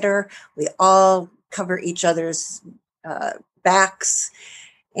decorator, we all cover each other's backs.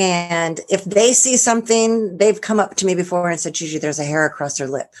 And if they see something, they've come up to me before and said, Gigi, there's a hair across her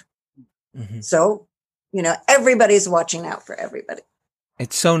lip. So, everybody's watching out for everybody.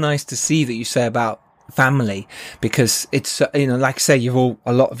 It's so nice to see that you say about family, because it's, like I say,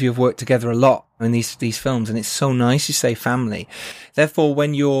 a lot of you have worked together a lot in these films, and it's so nice you say family. Therefore,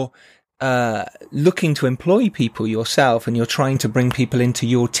 when you're looking to employ people yourself and you're trying to bring people into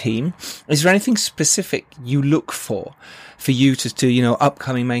your team, is there anything specific you look for you to do,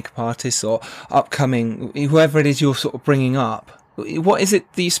 upcoming makeup artists or upcoming, whoever it is you're sort of bringing up? What is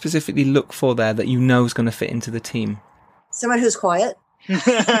it that you specifically look for there that is going to fit into the team? Someone who's quiet. Okay,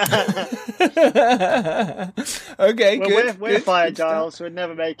 well, good. We're fire Giles, so we'd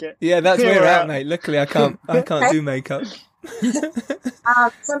never make it. Yeah, that's where we're at, mate. Luckily, I can't do makeup.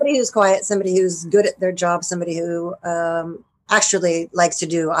 Somebody who's quiet, somebody who's good at their job, somebody who actually likes to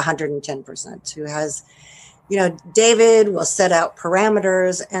do 110%, who has David will set out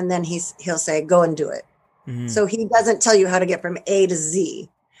parameters and then he'll say, go and do it. Mm-hmm. So he doesn't tell you how to get from A to Z.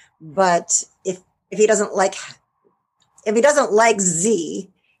 But if he doesn't like Z,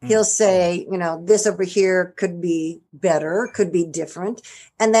 he'll say, this over here could be better, could be different.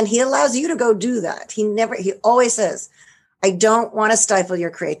 And then he allows you to go do that. He always says, I don't want to stifle your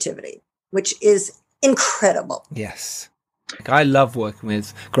creativity, which is incredible. Yes. I love working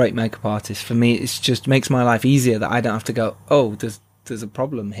with great makeup artists. For me, it just makes my life easier that I don't have to go, oh, there's a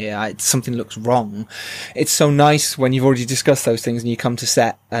problem here. Something looks wrong. It's so nice when you've already discussed those things and you come to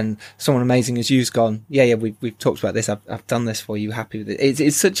set and someone amazing as you's gone, yeah, we've talked about this. I've done this for you. Happy with it.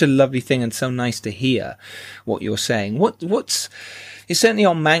 It's such a lovely thing and so nice to hear what you're saying. It's certainly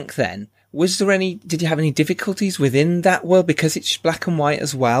on Mank then. Did you have any difficulties within that world because it's black and white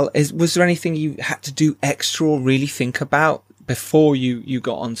as well? Was there anything you had to do extra or really think about before you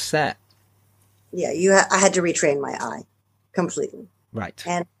got on set? Yeah, I had to retrain my eye completely. Right.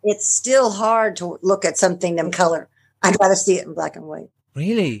 And it's still hard to look at something in color. I'd rather see it in black and white.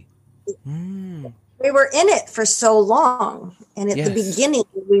 Really? We were in it for so long. And at the beginning,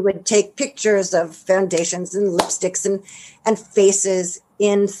 we would take pictures of foundations and lipsticks and faces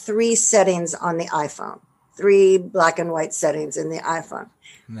in 3 settings on the iPhone, 3 black and white settings in the iPhone.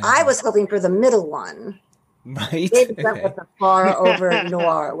 No. I was hoping for the middle one. Right. David went with the far over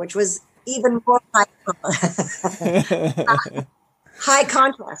noir, which was even more high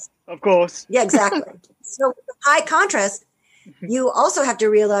contrast. Of course. Yeah, exactly. So with high contrast, you also have to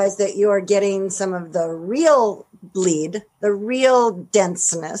realize that you're getting some of the real bleed, the real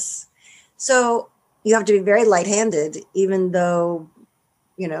denseness. So you have to be very light-handed, even though,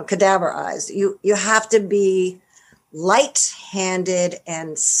 cadaver eyes. You have to be light-handed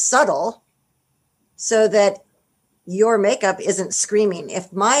and subtle so that your makeup isn't screaming.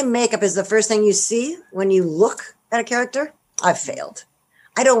 If my makeup is the first thing you see when you look at a character, I've failed.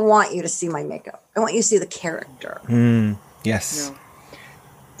 I don't want you to see my makeup. I want you to see the character. Yes.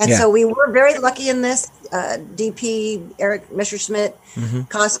 And so we were very lucky in this. DP, Erik, Messersmidt,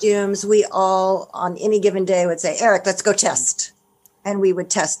 costumes. We all, on any given day, would say, Erik, let's go test. And we would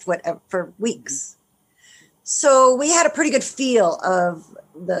test for weeks. So we had a pretty good feel of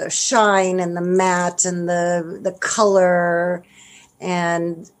the shine and the matte and the color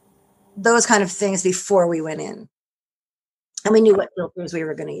and those kind of things before we went in. And we knew what filters we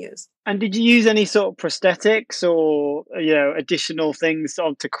were going to use. And did you use any sort of prosthetics or, additional things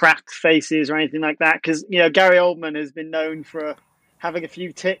to craft faces or anything like that? Because, Gary Oldman has been known for having a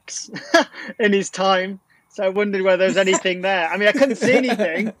few tics in his time. So I wondered whether there's anything there. I mean, I couldn't see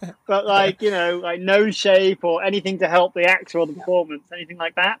anything, but like nose shape or anything to help the actor or the performance, anything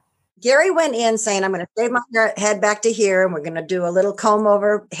like that. Gary went in saying, I'm going to shave my head back to here, and we're going to do a little comb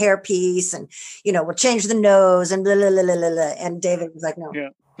over hair piece, and, we'll change the nose, and blah, blah, blah, blah, blah. And David was like, no. Yeah.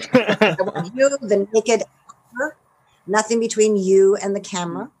 I want you, the naked actor, nothing between you and the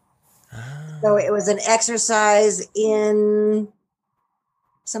camera. So it was an exercise in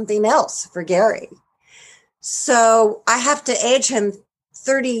something else for Gary. So I have to age him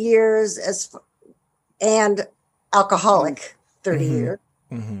 30 years and alcoholic 30 years.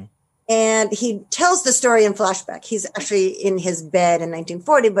 Mm-hmm. And he tells the story in flashback. He's actually in his bed in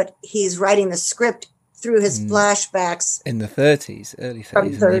 1940, but he's writing the script through his flashbacks. In the 30s, early 30s.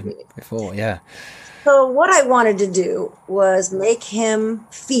 From 30. Before, yeah. So what I wanted to do was make him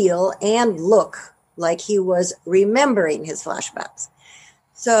feel and look like he was remembering his flashbacks.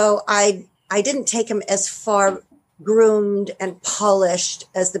 So I didn't take him as far groomed and polished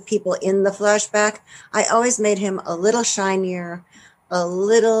as the people in the flashback. I always made him a little shinier, a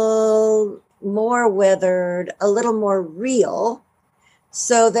little more weathered, a little more real,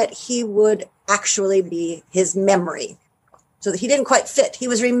 so that he would actually be his memory. So that he didn't quite fit. He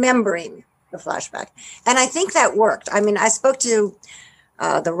was remembering the flashback. And I think that worked. I mean, I spoke to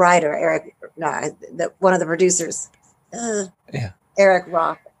the writer, Erik, one of the producers, Erik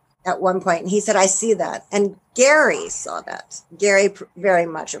Roth, at one point, and he said, I see that. And Gary saw that. Gary very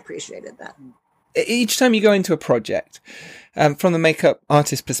much appreciated that. Each time you go into a project, from the makeup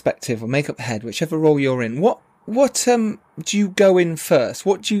artist perspective or makeup head, whichever role you're in, what do you go in first?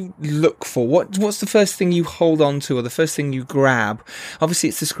 What do you look for? What's the first thing you hold on to, or the first thing you grab? Obviously,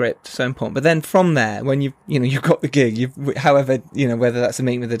 it's the script, so important. But then from there, when you've got the gig, however, whether that's a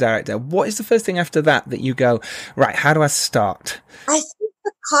meeting with the director, what is the first thing after that you go, right, how do I start? I think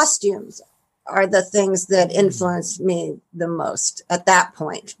the costumes are the things that influenced me the most at that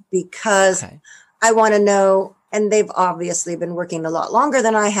point, because I want to know, and they've obviously been working a lot longer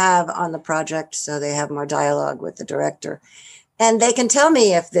than I have on the project, so they have more dialogue with the director. And they can tell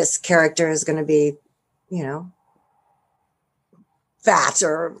me if this character is going to be, fat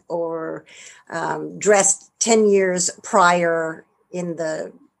or dressed 10 years prior in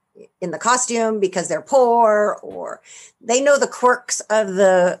the costume because they're poor, or they know the quirks of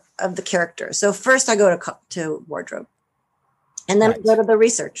the character. So first I go to wardrobe, and then I go to the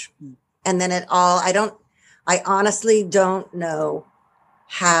research, and then I honestly don't know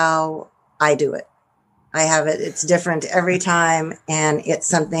how I do it. I have it. It's different every time. And it's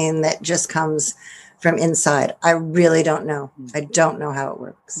something that just comes from inside. I really don't know. I don't know how it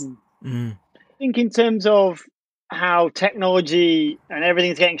works. I think in terms of how technology and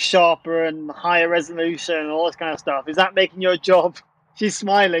everything's getting sharper and higher resolution and all this kind of stuff, is that making your job? She's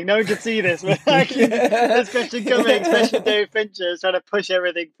smiling. No one can see this, but this question coming, especially David Fincher is trying to push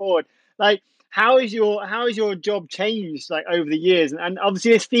everything forward. Like, how is your job changed like over the years? And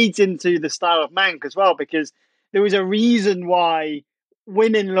obviously this feeds into the style of Mank as well, because there was a reason why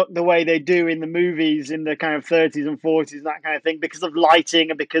women look the way they do in the movies in the kind of 30s and 40s and that kind of thing, because of lighting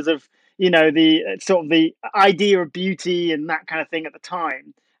and because of the sort of the idea of beauty and that kind of thing at the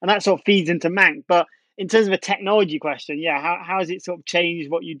time, and that sort of feeds into Mank. But in terms of a technology question, how has it sort of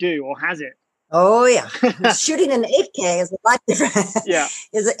changed what you do, or has it? Oh yeah, shooting in 8K is a lot different. Yeah,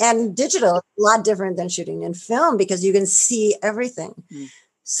 and digital is a lot different than shooting in film because you can see everything.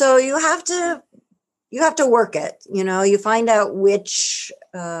 So you have to work it. You find out which,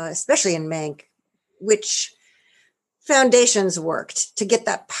 especially in Mank, which foundations worked to get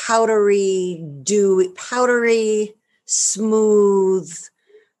that powdery, smooth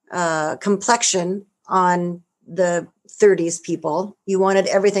complexion on the 30s people. You wanted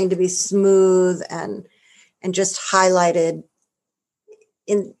everything to be smooth and just highlighted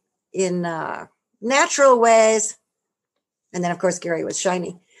in natural ways. And then of course Gary was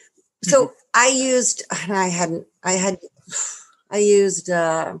shiny. So I used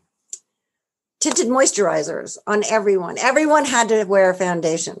tinted moisturizers on everyone. Everyone had to wear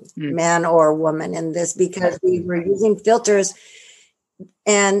foundation, man or woman, in this, because we were using filters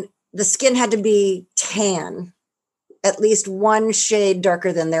and the skin had to be tan, at least one shade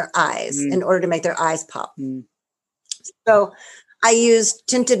darker than their eyes in order to make their eyes pop. So I used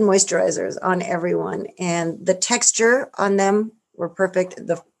tinted moisturizers on everyone, and the texture on them were perfect.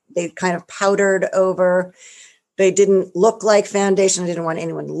 They kind of powdered over. They didn't look like foundation. I didn't want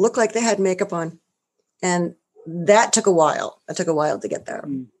anyone to look like they had makeup on. And that took a while. It took a while to get there,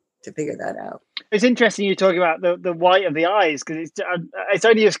 to figure that out. It's interesting you talking about the white of the eyes, because it's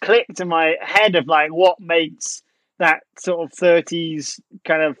only just clicked in my head of like what makes that sort of 30s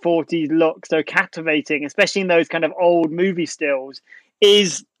kind of 40s look so captivating, especially in those kind of old movie stills,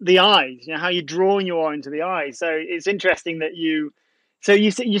 is the eyes. How you're drawing your eye into the eyes. So it's interesting that you said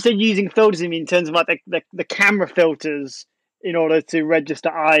using filters in terms of like the camera filters in order to register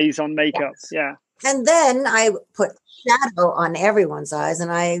eyes on makeup. Yes. Yeah. And then I put shadow on everyone's eyes,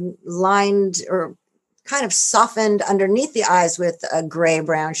 and I lined or kind of softened underneath the eyes with a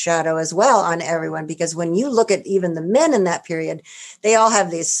gray-brown shadow as well on everyone, because when you look at even the men in that period, they all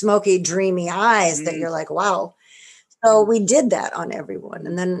have these smoky, dreamy eyes that you're like, wow. So we did that on everyone.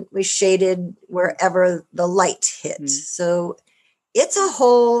 And then we shaded wherever the light hit. So it's a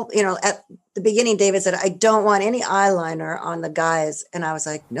whole, at the beginning, David said, I don't want any eyeliner on the guys. And I was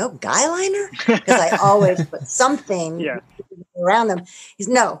like, no guy liner? Because I always put something around them. He's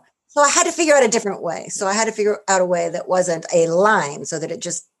no. So I had to figure out a different way. So I had to figure out a way that wasn't a line, so that it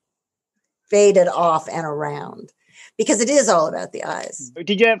just faded off and around, because it is all about the eyes.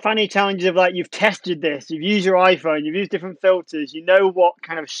 Did you find any challenges of like, you've tested this, you've used your iPhone, you've used different filters, you know what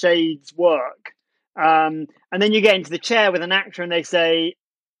kind of shades work? And then you get into the chair with an actor and they say,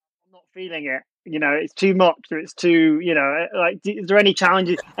 I'm not feeling it. It's too much, or it's too, like, is there any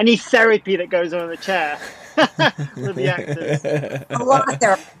challenges, any therapy that goes on in the chair with the actors? A lot of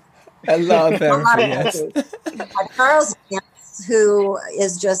therapy. A lot of therapy, yes. Charles, who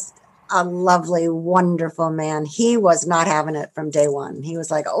is just a lovely, wonderful man, he was not having it from day one. He was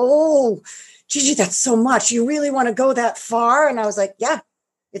like, oh, Gigi, that's so much. You really want to go that far? And I was like, yeah,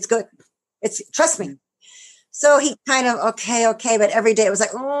 it's good. Trust me. So he kind of, okay. But every day it was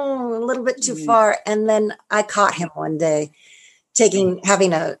like, oh, a little bit too far. And then I caught him one day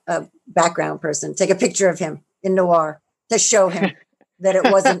having a background person take a picture of him in noir to show him that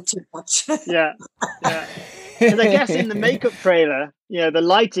it wasn't too much. Yeah. Because I guess in the makeup trailer, the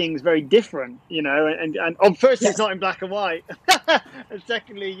lighting's very different, and first it's not in black and white. And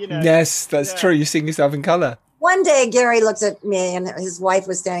secondly, Yes, that's true. You're seeing yourself in color. One day Gary looked at me and his wife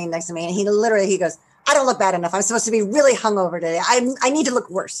was standing next to me, and he goes, I don't look bad enough. I'm supposed to be really hungover today. I need to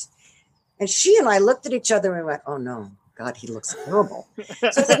look worse. And she and I looked at each other and we went, oh no, God, he looks horrible.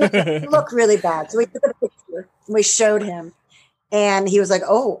 So he looked really bad. So we took a picture and we showed him. And he was like,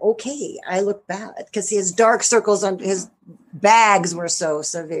 oh, okay, I look bad. Because his dark circles on his bags were so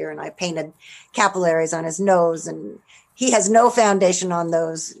severe. And I painted capillaries on his nose. And he has no foundation on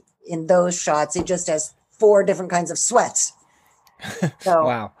those in those shots. He just has 4 different kinds of sweats. So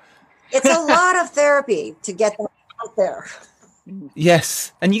wow. It's a lot of therapy to get them out there.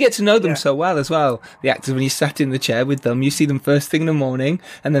 Yes, and you get to know them so well as well. The actors, when you sat in the chair with them, you see them first thing in the morning,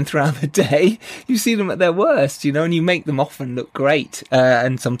 and then throughout the day, you see them at their worst, you know, and you make them often look great,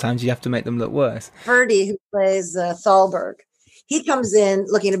 and sometimes you have to make them look worse. Ferdy, who plays Thalberg, he comes in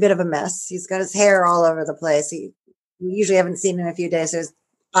looking a bit of a mess. He's got his hair all over the place. We usually haven't seen him in a few days, so his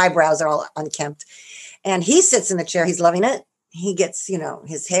eyebrows are all unkempt. And he sits in the chair. He's loving it. He gets, you know,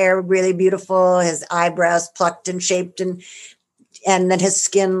 his hair really beautiful, his eyebrows plucked and shaped, and then his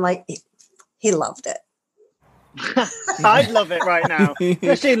skin, like, he loved it. I'd love it right now.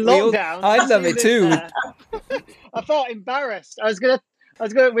 Especially in lockdown. I'd love it too. I felt embarrassed.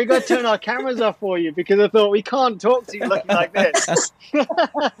 We got to turn our cameras off for you because I thought we can't talk to you looking like this. I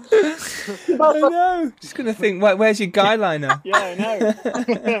know. Just going to think, where's your guy liner? Yeah, I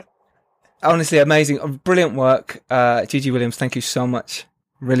know. Honestly, amazing. Brilliant work. Gigi Williams, thank you so much.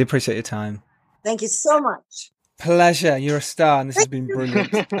 Really appreciate your time. Thank you so much. Pleasure. You're a star, and this has been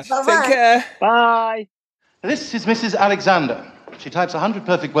brilliant. Take care. Bye. This is Mrs. Alexander. She types 100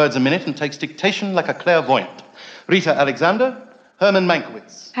 perfect words a minute and takes dictation like a clairvoyant. Rita Alexander, Herman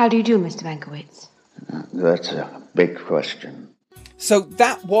Mankiewicz. How do you do, Mr. Mankiewicz? That's a big question. So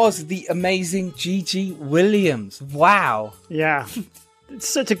that was the amazing Gigi Williams. Wow. Yeah. It's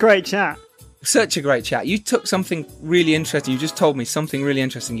such a great chat. Such a great chat. You took something really interesting. You just told me something really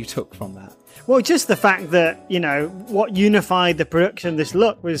interesting you took from that. Well, just the fact that, you know, what unified the production of this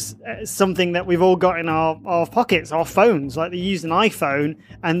look was something that we've all got in our pockets, our phones. Like, they used an iPhone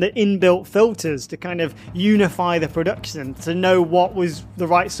and the inbuilt filters to kind of unify the production to know what was the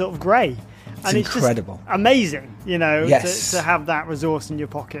right sort of grey. And it's incredible. Just amazing, you know, to have that resource in your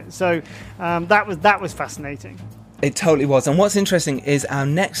pocket. So that was fascinating. It totally was. And what's interesting is our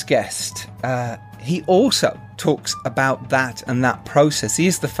next guest, he also talks about that and that process. He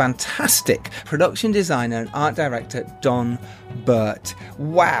is the fantastic production designer and art director, Don Burt.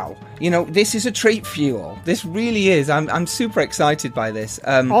 Wow. You know, this is a treat for you all. This really is. I'm super excited by this.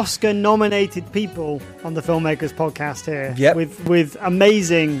 Oscar-nominated people on the Filmmakers Podcast here. Yep. With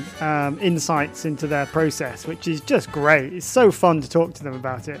amazing insights into their process, which is just great. It's so fun to talk to them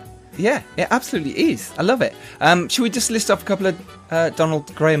about it. Yeah, it absolutely is. I love it. Should we just list off a couple of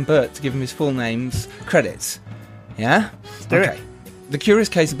Donald Graham Burt to give him his full names, credits? Yeah? Let's do it. The Curious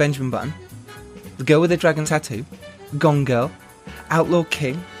Case of Benjamin Button, The Girl with the Dragon Tattoo, Gone Girl, Outlaw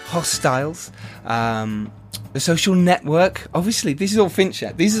King, Hostiles, The Social Network. Obviously, this is all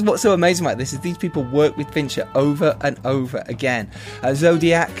Fincher. This is what's so amazing about this, is these people work with Fincher over and over again.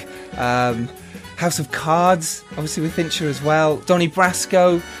 Zodiac, House of Cards, obviously with Fincher as well. Donnie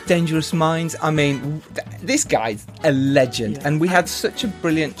Brasco, Dangerous Minds. I mean, this guy's a legend. Yeah. And we had such a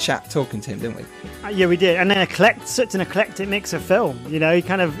brilliant chat talking to him, didn't we? Yeah, we did. And then such an eclectic mix of film. You know, he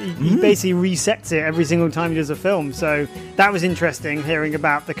basically resets it every single time he does a film. So that was interesting, hearing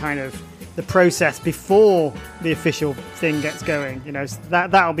about the kind of the process before the official thing gets going. You know, so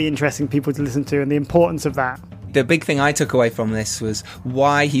that'll be interesting people to listen to, and the importance of that. The big thing I took away from this was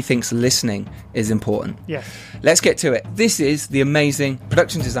why he thinks listening is important. Yes. Let's get to it. This is the amazing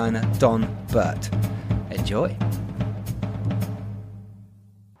production designer, Don Burt. Enjoy.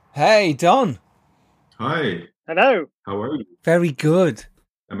 Hey, Don. Hi. Hello. How are you? Very good.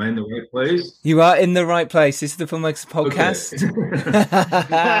 Am I in the right place? You are in the right place. This is the Filmmakers Podcast.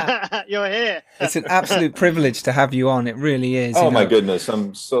 Okay. You're here. It's an absolute privilege to have you on. It really is. Oh, my goodness.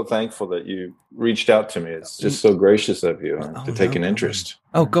 I'm so thankful that you reached out to me. It's just so gracious of you to take an interest.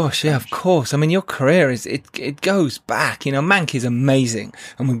 Oh, gosh, yeah, of course. I mean, your career, it goes back. You know, Mank is amazing,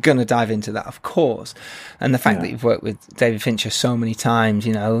 and we're going to dive into that, of course. And the fact that you've worked with David Fincher so many times,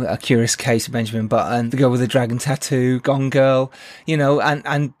 you know, A Curious Case of Benjamin Button, The Girl with the Dragon Tattoo, Gone Girl, you know,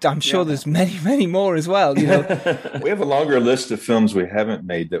 and I'm sure there's many, many more as well, you know. We have a longer list of films we haven't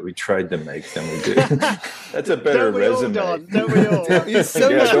made that we tried to make than we did. That's a better resume. Don't we all?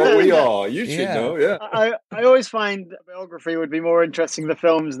 Don't we all? You should know, yeah. I always find biography would be more interesting the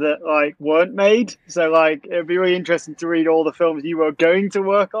films that like weren't made. So like it'd be really interesting to read all the films you were going to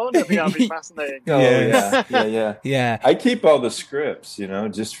work on. I think that'd be fascinating. Yeah. I keep all the scripts, you know,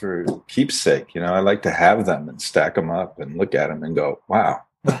 just for keepsake. You know, I like to have them and stack them up and look at them and go, wow.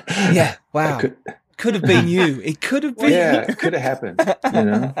 Yeah, wow. could have been you. It could have been. Yeah, it could have happened. You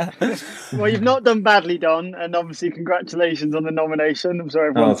know. Well, you've not done badly, Don, and obviously congratulations on the nomination. I'm sorry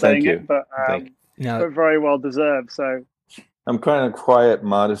everyone's saying it, but very well deserved. So. I'm kind of a quiet,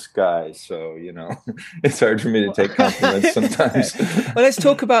 modest guy, so it's hard for me to take compliments sometimes. Well, let's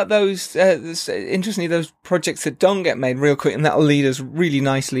talk about those. Interestingly, those projects that don't get made real quick, and that'll lead us really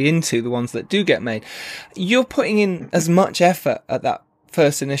nicely into the ones that do get made. You're putting in as much effort at that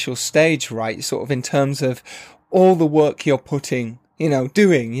first initial stage, right? Sort of in terms of all the work you're putting.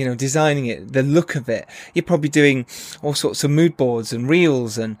 Doing, designing it, the look of it. You're probably doing all sorts of mood boards and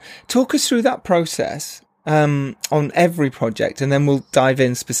reels, and talk us through that process. On every project, and then we'll dive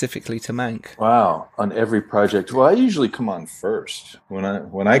in specifically to Mank. Wow, on every project. Well, I usually come on first. When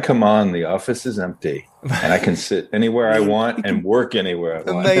I come on, the office is empty, and I can sit anywhere I want and work anywhere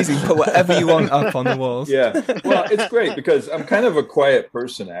I want. Amazing. Put whatever you want up on the walls. Yeah. Well, it's great because I'm kind of a quiet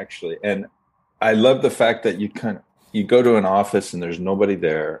person, actually, and I love the fact that you go to an office and there's nobody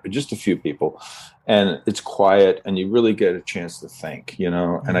there, just a few people, and it's quiet and you really get a chance to think,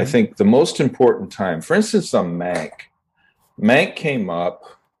 and I think the most important time, for instance, on Mank came up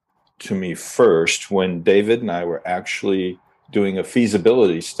to me first when David and I were actually doing a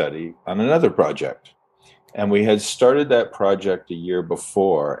feasibility study on another project. And we had started that project a year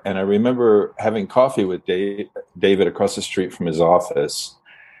before. And I remember having coffee with David across the street from his office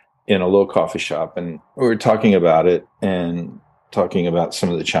in a little coffee shop, and we were talking about it and talking about some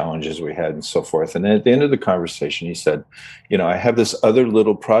of the challenges we had and so forth. And then at the end of the conversation, he said, I have this other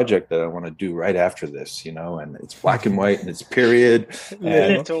little project that I want to do right after this, and it's black and white and it's period.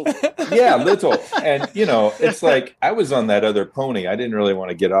 And, little. Yeah, little. And, it's like I was on that other pony. I didn't really want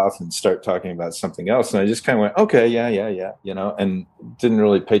to get off and start talking about something else. And I just kind of went, okay, yeah, and didn't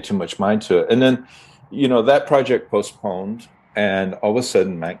really pay too much mind to it. And then, that project postponed. And all of a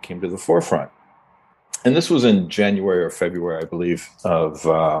sudden, Mank came to the forefront. And this was in January or February, I believe, of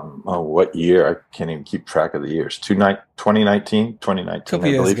what year? I can't even keep track of the years. 2019, a couple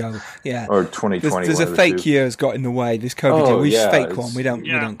years ago, yeah. Or 2020. There's a fake year has got in the way. This COVID year, we fake one. We don't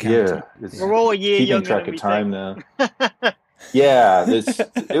count it. We're all a year keeping younger track than of time now. Yeah,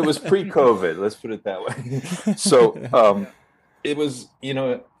 it was pre-COVID. Let's put it that way. So it was,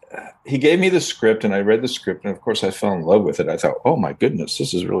 he gave me the script and I read the script, and of course I fell in love with it. I thought, oh my goodness,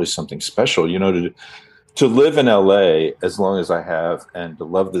 this is really something special, to live in LA as long as I have, and to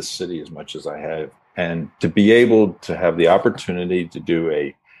love this city as much as I have, and to be able to have the opportunity to do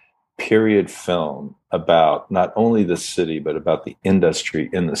a period film about not only the city, but about the industry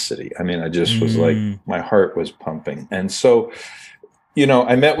in the city. I mean, I just was like, my heart was pumping. And so,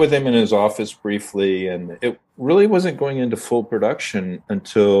 I met with him in his office briefly, and it really wasn't going into full production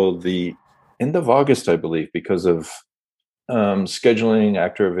until the end of August, I believe, because of scheduling,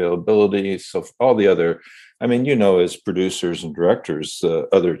 actor availability, so all the other, as producers and directors, the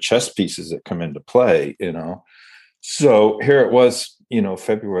other chess pieces that come into play, So here it was,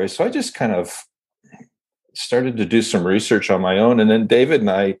 February. So I just kind of started to do some research on my own, and then David and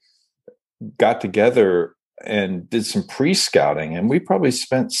I got together and did some pre-scouting, and we probably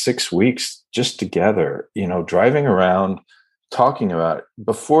spent 6 weeks just together, driving around, talking about it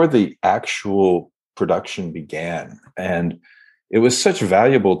before the actual production began. And it was such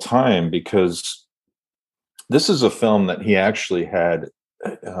valuable time because this is a film that he actually had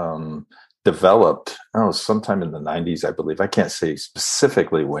developed, sometime in the 90s, I believe. I can't say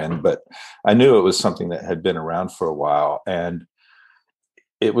specifically when, but I knew it was something that had been around for a while. And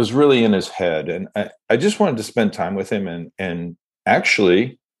it was really in his head, and I just wanted to spend time with him. And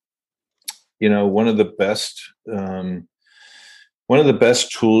actually, one of the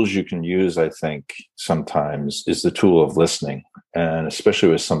best tools you can use, I think, sometimes is the tool of listening, and especially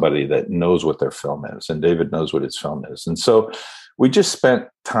with somebody that knows what their film is. And David knows what his film is, and so we just spent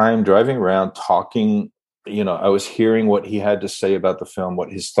time driving around, talking. I was hearing what he had to say about the film,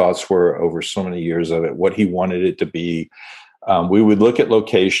 what his thoughts were over so many years of it, what he wanted it to be. We would look at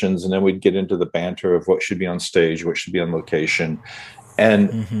locations, and then we'd get into the banter of what should be on stage, what should be on location.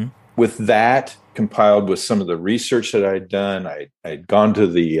 And with that, compiled with some of the research that I'd done, I'd gone to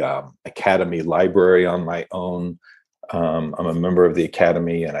the Academy library on my own. I'm a member of the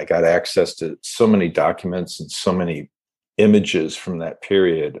Academy, and I got access to so many documents and so many images from that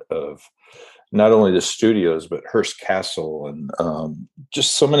period of not only the studios, but Hearst Castle, and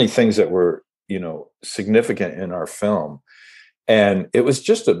just so many things that were, significant in our film. And it was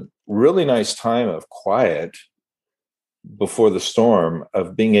just a really nice time of quiet before the storm,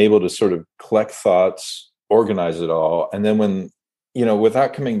 of being able to sort of collect thoughts, organize it all. And then when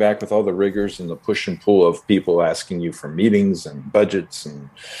without coming back with all the rigors and the push and pull of people asking you for meetings and budgets and,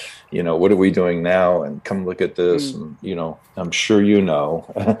 what are we doing now? And come look at this. And, I'm sure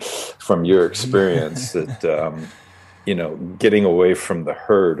from your experience that, getting away from the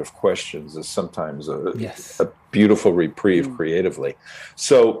herd of questions is sometimes a beautiful reprieve creatively.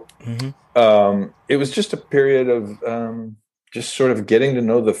 So it was just a period of just sort of getting to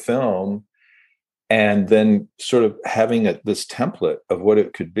know the film, and then sort of having this template of what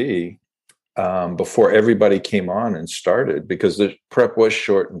it could be before everybody came on and started, because the prep was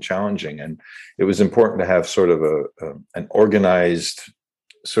short and challenging, and it was important to have sort of an organized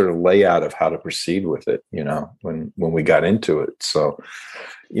sort of layout of how to proceed with it, when we got into it. So,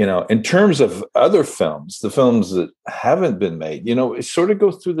 in terms of other films, the films that haven't been made, it sort of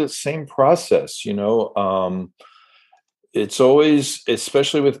goes through the same process, it's always,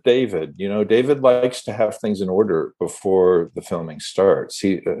 especially with David, David likes to have things in order before the filming starts.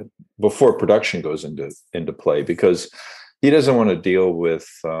 Before production goes into play, because he doesn't want to deal with,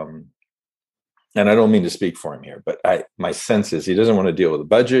 and I don't mean to speak for him here, but my sense is he doesn't want to deal with the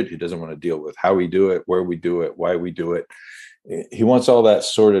budget. He doesn't want to deal with how we do it, where we do it, why we do it. He wants all that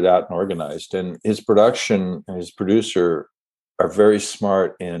sorted out and organized. And his production and his producer are very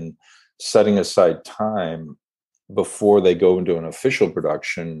smart in setting aside time before they go into an official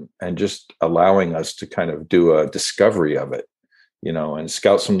production and just allowing us to kind of do a discovery of it, and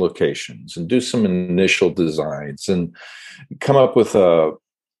scout some locations and do some initial designs and come up with a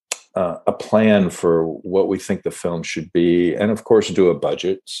plan for what we think the film should be. And of course, do a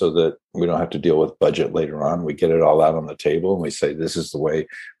budget so that we don't have to deal with budget later on. We get it all out on the table and we say, this is the way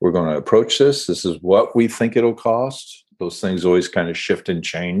we're going to approach this. This is what we think it'll cost. Those things always kind of shift and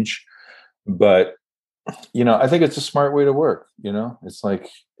change. But I think it's a smart way to work. It's like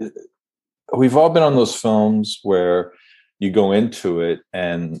we've all been on those films where you go into it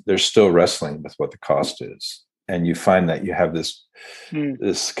and they're still wrestling with what the cost is. And you find that you have this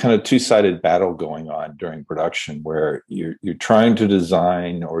kind of two-sided battle going on during production, where you're trying to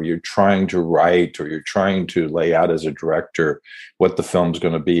design, or you're trying to write, or you're trying to lay out as a director what the film's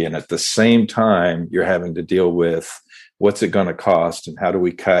going to be. And at the same time, you're having to deal with what's it going to cost, and how do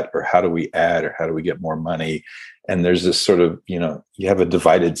we cut, or how do we add, or how do we get more money? And there's this sort of, you have a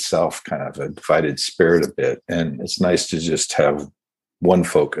divided self, kind of a divided spirit a bit. And it's nice to just have one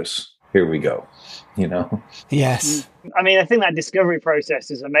focus. Here we go, Yes. I mean, I think that discovery process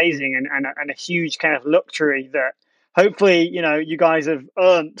is amazing and a huge kind of luxury that hopefully, you guys have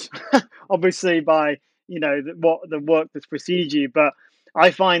earned, obviously, by, the work that's preceded you. But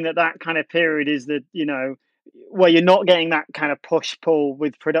I find that kind of period is that, where you're not getting that kind of push-pull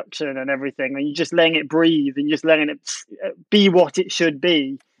with production and everything, and you're just letting it breathe and just letting it be what it should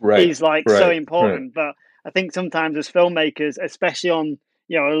be, is so important. But I think sometimes as filmmakers, especially on,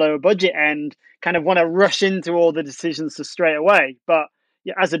 a lower budget end, kind of want to rush into all the decisions straight away. But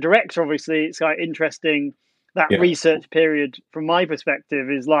as a director, obviously, it's quite interesting that research period, from my perspective,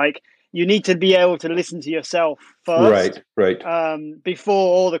 is like, you need to be able to listen to yourself first, right.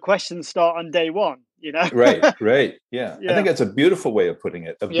 Before all the questions start on day one. Right. Yeah. I think that's a beautiful way of putting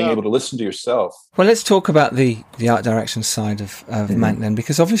it, of being able to listen to yourself. Well, let's talk about the art direction side of Mank then,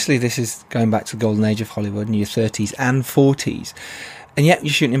 because obviously this is going back to the golden age of Hollywood in your 30s and 40s, and yet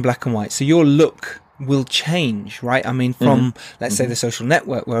you're shooting in black and white, so your look will change, right? I mean, from let's say The Social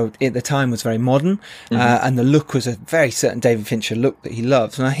Network, where at the time was very modern, and the look was a very certain David Fincher look that he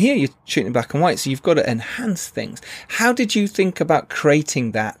loves. And I hear you're shooting in black and white, so you've got to enhance things. How did you think about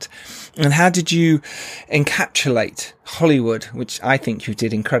creating that, and how did you encapsulate Hollywood, which I think you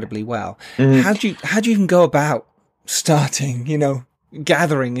did incredibly well? How do you even go about starting,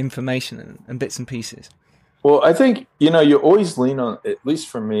 gathering information and bits and pieces? Well, I think, you always lean on, at least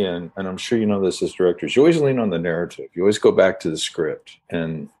for me, and I'm sure you know this as directors, you always lean on the narrative. You always go back to the script.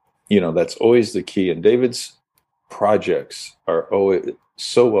 And, that's always the key. And David's projects are always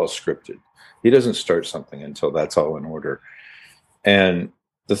so well scripted. He doesn't start something until that's all in order. And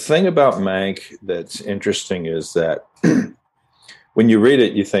the thing about Mank that's interesting is that when you read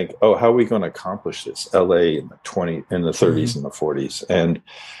it, you think, oh, how are we going to accomplish this? LA in the 30s and the 40s. And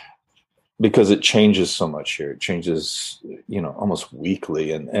because it changes so much here. It changes, almost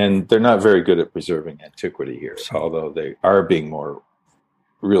weekly. And they're not very good at preserving antiquity here, although they are being more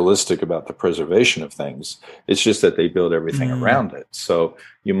realistic about the preservation of things. It's just that they build everything around it. So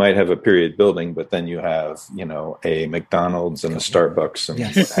you might have a period building, but then you have, a McDonald's and a Starbucks and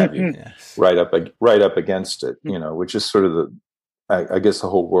what have you right up against it, which is sort of I guess the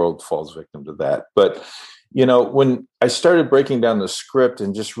whole world falls victim to that. But, when I started breaking down the script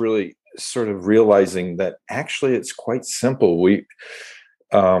and just really sort of realizing that actually it's quite simple.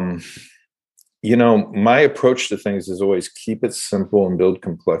 My approach to things is always keep it simple and build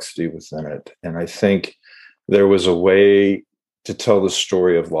complexity within it. And I think there was a way to tell the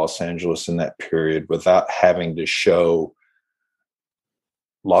story of Los Angeles in that period without having to show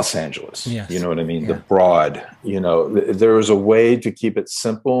Los Angeles. Yes. You know what I mean? Yeah. The broad, there was a way to keep it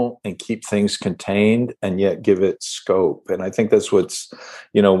simple and keep things contained and yet give it scope. And I think that's what's,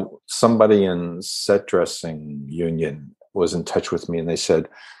 somebody in Set Dressing Union was in touch with me and they said,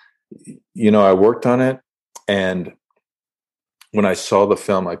 I worked on it. And when I saw the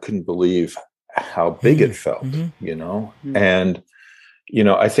film, I couldn't believe how big it felt, and,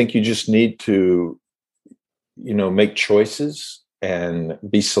 I think you just need to, make choices and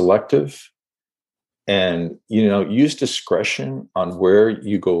be selective and, use discretion on where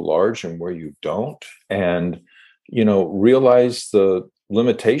you go large and where you don't. And, realize the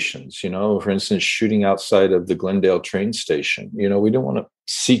limitations, for instance, shooting outside of the Glendale train station, we don't want to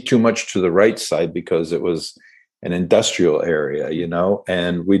see too much to the right side because it was an industrial area,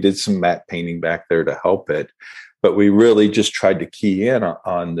 and we did some matte painting back there to help it. But we really just tried to key in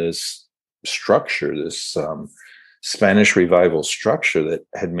on this structure, this Spanish revival structure that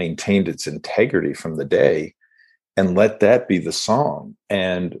had maintained its integrity from the day, and let that be the song.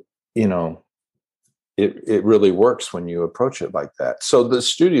 And, it really works when you approach it like that. So the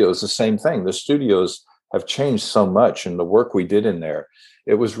studio is the same thing. The studios have changed so much, and the work we did in there,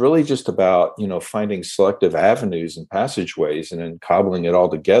 it was really just about, finding selective avenues and passageways and then cobbling it all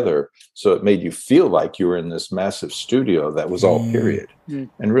together. So it made you feel like you were in this massive studio that was all period.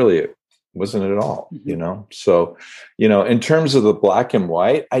 And really it wasn't at all, So, in terms of the black and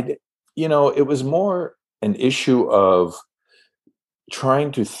white, it was more an issue of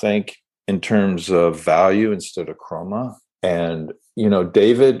trying to think in terms of value instead of chroma. And,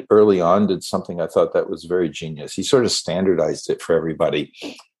 David early on did something I thought that was very genius. He sort of standardized it for everybody.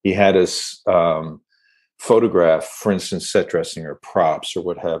 He had us photograph, for instance, set dressing or props or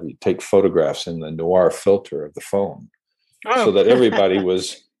what have you, take photographs in the noir filter of the phone so that everybody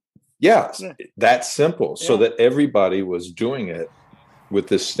was, that simple, so that everybody was doing it with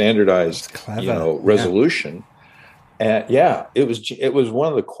this standardized, resolution. And it was one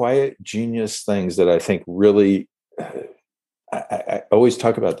of the quiet genius things that I think really, I always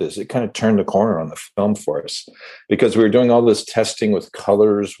talk about this. It kind of turned the corner on the film for us because we were doing all this testing with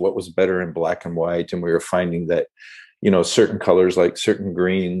colors, what was better in black and white. And we were finding that, certain colors like certain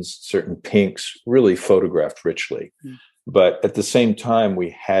greens, certain pinks really photographed richly. But at the same time, we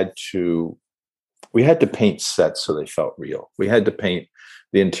had to paint sets so they felt real. We had to paint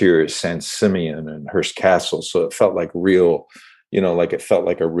the interior of San Simeon and Hearst Castle. So it felt like real, like it felt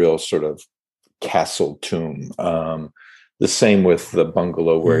like a real sort of castle tomb. The same with the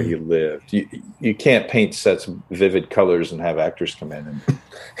bungalow where he lived. You can't paint sets vivid colors and have actors come in and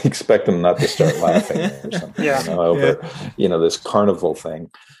expect them not to start laughing or something over this carnival thing.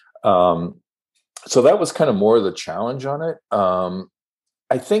 So that was kind of more the challenge on it.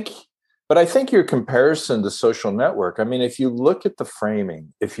 I think your comparison to Social Network, I mean, if you look at the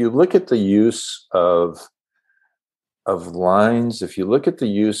framing, if you look at the use of lines, if you look at the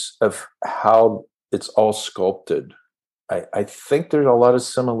use of how it's all sculpted, I think there's a lot of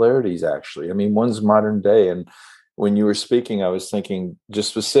similarities, actually. I mean, one's modern day. And when you were speaking, I was thinking just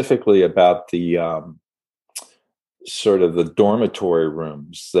specifically about the sort of the dormitory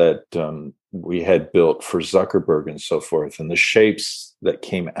rooms that we had built for Zuckerberg and so forth, and the shapes that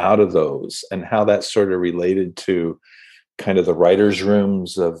came out of those and how that sort of related to kind of the writers'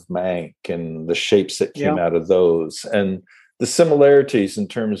 rooms of Mank and the shapes that came out of those, and the similarities in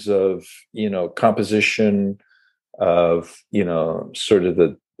terms of, composition of, sort of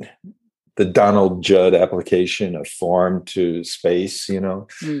the Donald Judd application of form to space,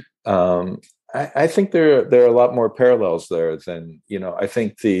 I think there are a lot more parallels there than, I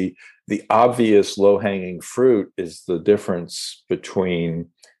think the obvious low-hanging fruit is the difference between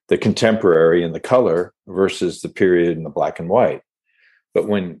the contemporary and the color versus the period and the black and white. But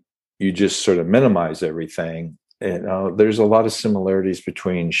when you just sort of minimize everything, there's a lot of similarities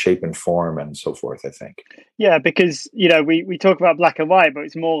between shape and form and so forth, I think. Yeah, because, we talk about black and white, but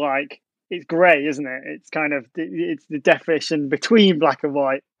it's more like it's grey, isn't it? It's kind of it's the definition between black and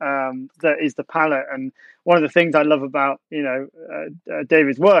white that is the palette. And one of the things I love about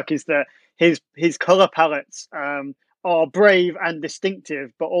David's work is that his color palettes are brave and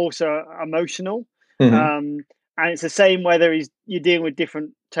distinctive, but also emotional. And it's the same whether you're dealing with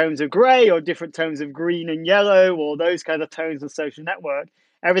different tones of grey or different tones of green and yellow or those kind of tones of Social Network.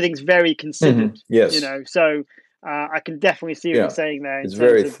 Everything's very considered. Yes. So I can definitely see what you're saying there. It's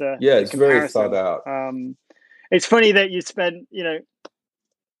very thought out. It's funny that you spend,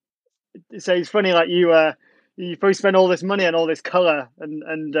 so it's funny like you probably spend all this money on all this color,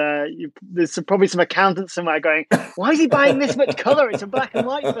 and there's probably some accountant somewhere going, why is he buying this much color? It's a black and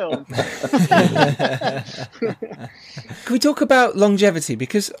white film. Can we talk about longevity?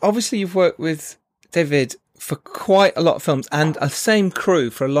 Because obviously you've worked with David for quite a lot of films and a same crew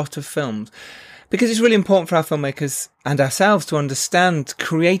for a lot of films. Because it's really important for our filmmakers and ourselves to understand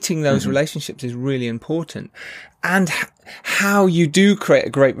creating those relationships is really important. And how you do create a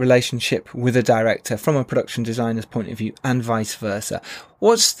great relationship with a director from a production designer's point of view and vice versa.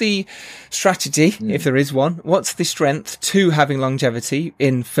 What's the strategy, if there is one? What's the strength to having longevity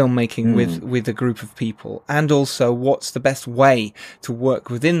in filmmaking with a group of people? And also, what's the best way to work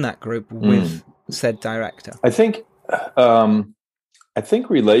within that group with said director? I think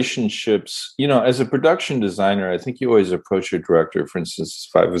relationships, as a production designer, I think you always approach your director. For instance,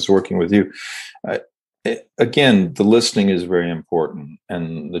 if I was working with you, again, the listening is very important,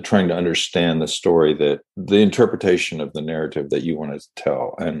 and the trying to understand the story, that the interpretation of the narrative that you want to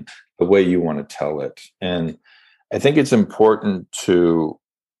tell and the way you want to tell it. And I think it's important to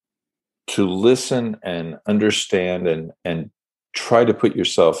listen and understand and try to put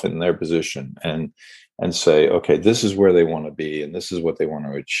yourself in their position and say, okay, this is where they want to be and this is what they want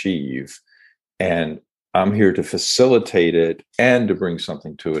to achieve. And I'm here to facilitate it and to bring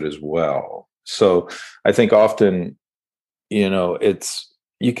something to it as well. So I think often,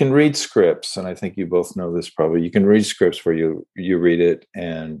 you can read scripts, and I think you both know this probably. You can read scripts where you read it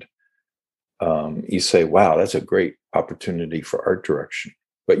and you say, wow, that's a great opportunity for art direction.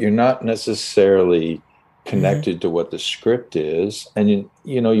 But you're not necessarily connected to what the script is, and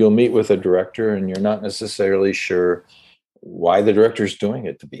you'll meet with a director and you're not necessarily sure why the director's doing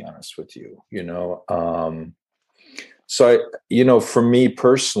it, to be honest with you. So for me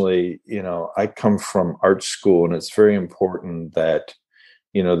personally, I come from art school, and it's very important that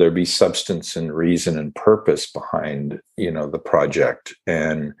there be substance and reason and purpose behind the project.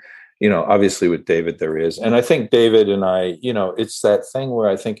 And obviously with David there is, and I think David and I, it's that thing where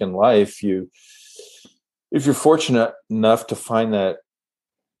I think in life if you're fortunate enough to find that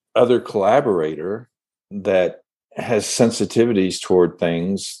other collaborator that has sensitivities toward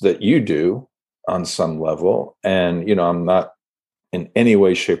things that you do on some level, and, I'm not in any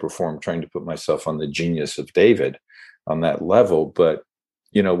way, shape, or form trying to put myself on the genius of David on that level, but,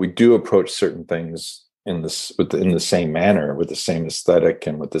 we do approach certain things in the same manner, with the same aesthetic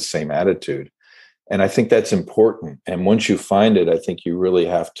and with the same attitude. And I think that's important. And once you find it, I think you really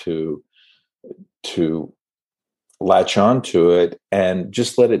have to latch on to it and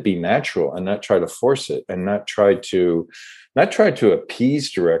just let it be natural, and not try to force it, and not try to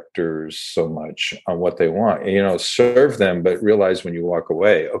appease directors so much on what they want. Serve them, but realize when you walk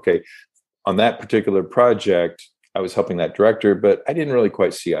away, okay, on that particular project, I was helping that director, but I didn't really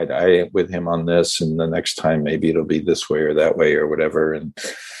quite see eye to eye with him on this. And the next time, maybe it'll be this way or that way or whatever. And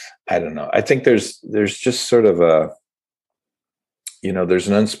I don't know. I think there's just sort of there's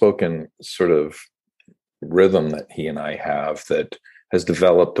an unspoken sort of rhythm that he and I have that has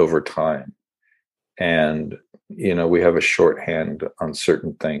developed over time. And, we have a shorthand on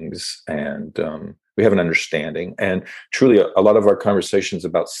certain things, and we have an understanding. And truly, a lot of our conversations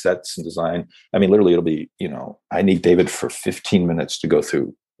about sets and design, I mean, literally it'll be, I need David for 15 minutes to go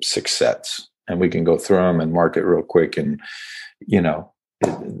through 6 sets, and we can go through them and mark it real quick. And,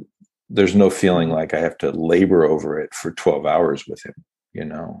 there's no feeling like I have to labor over it for 12 hours with him,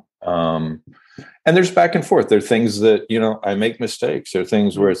 and there's back and forth. There are things that, I make mistakes. There are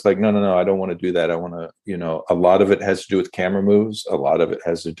things where it's like, no, I don't want to do that. I want to, a lot of it has to do with camera moves. A lot of it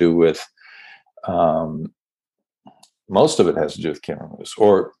has to do with, most of it has to do with camera moves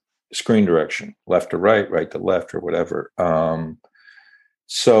or screen direction, left to right, right to left, or whatever.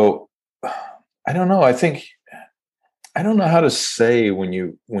 So I don't know. I don't know how to say when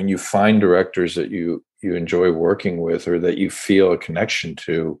you find directors that you enjoy working with, or that you feel a connection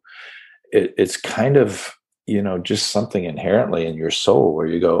to, it's kind of, just something inherently in your soul where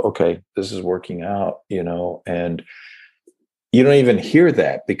you go, okay, this is working out, and you don't even hear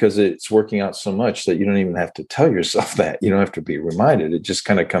that because it's working out so much that you don't even have to tell yourself that. You don't have to be reminded. It just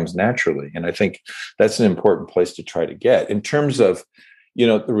kind of comes naturally. And I think that's an important place to try to get. In terms of,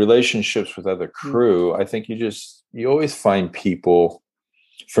 the relationships with other crew, I think you always find people.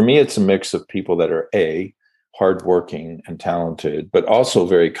 For me, it's a mix of people that are hardworking and talented, but also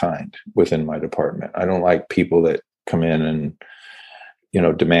very kind within my department. I don't like people that come in and,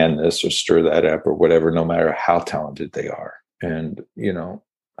 demand this or stir that up or whatever, no matter how talented they are. And,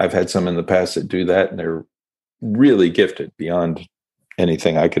 I've had some in the past that do that, and they're really gifted beyond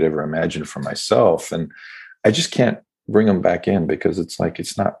anything I could ever imagine for myself. And I just can't bring them back in because it's like,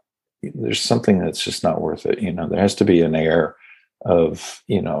 there's something that's just not worth it. There has to be an air of,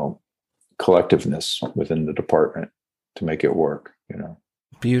 collectiveness within the department to make it work,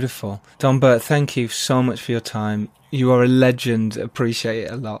 Beautiful. Don Burt, thank you so much for your time. You are a legend. Appreciate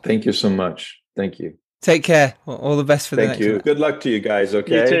it a lot. Thank you so much. Thank you. Take care. All the best for the next Thank you. one. Good luck to you guys,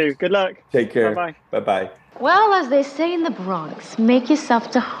 okay? You too. Good luck. Take care. Bye-bye. Bye-bye. Well, as they say in the Bronx, make yourself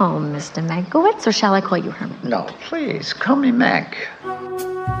to home, Mr. Mankiewicz, or shall I call you Herman? No, please, call me Mank.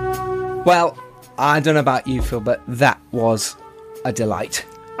 Well, I don't know about you, Phil, but that was a delight.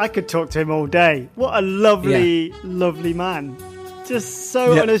 I could talk to him all day. What a lovely, lovely man. Just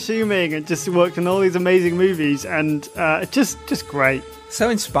so unassuming and just worked in all these amazing movies and just great. So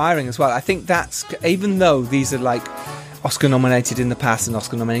inspiring as well. I think that's, even though these are like Oscar nominated in the past and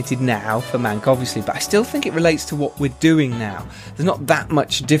Oscar nominated now for Mank, obviously, but I still think it relates to what we're doing now. There's not that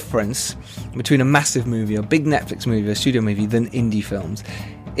much difference between a massive movie, a big Netflix movie, a studio movie than indie films.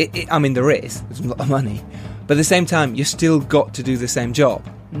 I mean, there's a lot of money, but at the same time, you've still got to do the same job.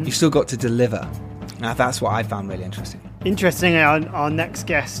 You've still got to deliver. Now, that's what I found really interesting. Interestingly, our next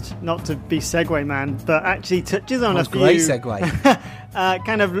guest, not to be segue man, but actually touches on a few great segue.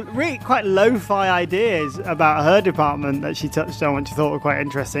 kind of really quite lo-fi ideas about her department that she touched on, which I thought were quite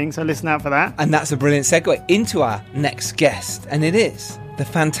interesting. So listen out for that. And that's a brilliant segue into our next guest, and it is the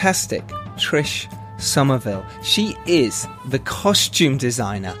fantastic Trish Summerville. She is the costume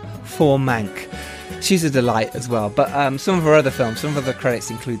designer for Mank. She's a delight as well, but some of her other films, some of her other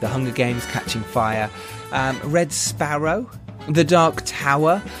credits include The Hunger Games, Catching Fire, Red Sparrow, The Dark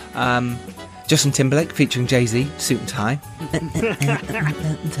Tower, Justin Timberlake featuring Jay-Z, suit and tie.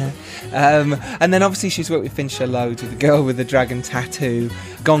 And then obviously she's worked with Fincher loads, with The Girl with the Dragon Tattoo,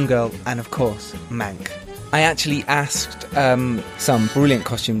 Gone Girl, and of course Mank. I actually asked some brilliant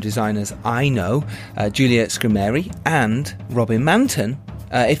costume designers I know, Julia Scrimeri and Robin Manton,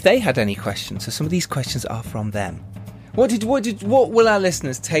 if they had any questions. So some of these questions are from them. What will our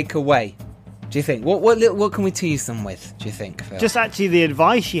listeners take away? Do you think? What can we tease them with, do you think, Phil? Just actually the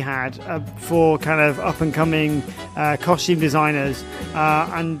advice she had for kind of up-and-coming costume designers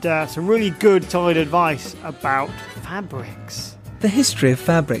and some really good, solid advice about fabrics. The history of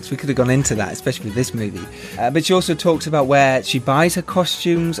fabrics, we could have gone into that, especially with this movie. But she also talks about where she buys her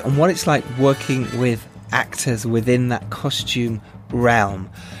costumes and what it's like working with actors within that costume realm.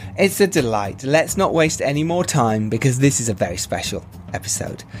 It's a delight. Let's not waste any more time because this is a very special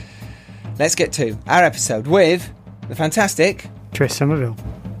episode. Let's get to our episode with the fantastic Trish Summerville.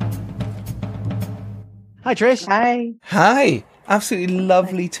 Hi, Trish. Hi. Hi. Absolutely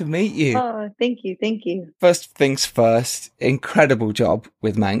lovely to meet you. Oh, thank you. Thank you. First things first, incredible job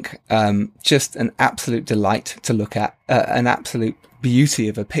with Mank. Just an absolute delight to look at, an absolute beauty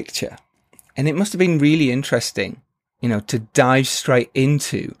of a picture. And it must have been really interesting, to dive straight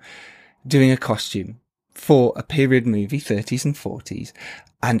into doing a costume for a period movie, 30s and 40s,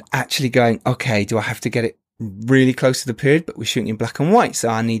 and actually going, okay, do I have to get it really close to the period, but we're shooting in black and white, so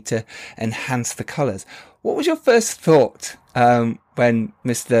I need to enhance the colours. What was your first thought when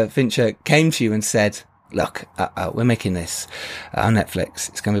Mr. Fincher came to you and said, look, we're making this on Netflix,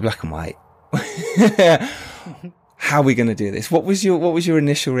 it's going to be black and white. How are we going to do this? What was your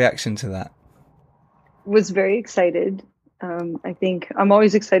initial reaction to that? Was very excited. I think I'm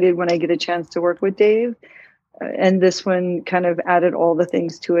always excited when I get a chance to work with Dave. And this one kind of added all the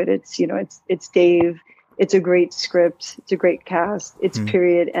things to it. It's Dave. It's a great script. It's a great cast. It's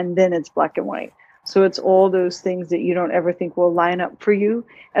period. And then it's black and white. So it's all those things that you don't ever think will line up for you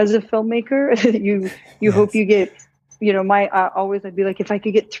as a filmmaker. you yes. hope you get, I'd be like, if I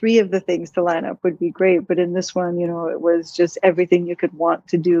could get 3 of the things to line up would be great. But in this one, it was just everything you could want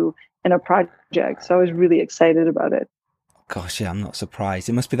to do in a project. So I was really excited about it. Gosh, yeah, I'm not surprised.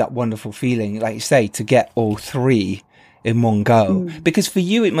 It must be that wonderful feeling, like you say, to get all 3 in one go. Because for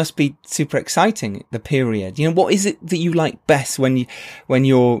you, it must be super exciting, the period. What is it that you like best when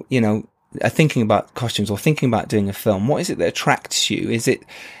you're, thinking about costumes or thinking about doing a film? What is it that attracts you? Is it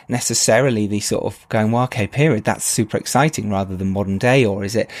necessarily the sort of going, well, okay, period, that's super exciting rather than modern day? Or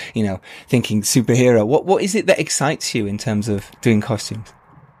is it, thinking superhero? What is it that excites you in terms of doing costumes?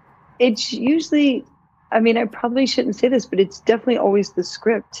 It's usually, I probably shouldn't say this, but it's definitely always the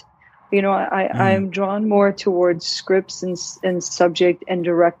script. I'm drawn more towards scripts and subject and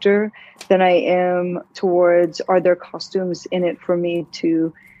director than I am towards, are there costumes in it for me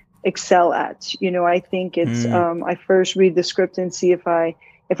to excel at? I think it's, I first read the script and see if I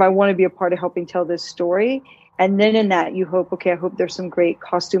want to be a part of helping tell this story. And then in that, you hope, okay, I hope there's some great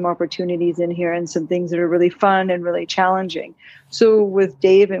costume opportunities in here and some things that are really fun and really challenging. So with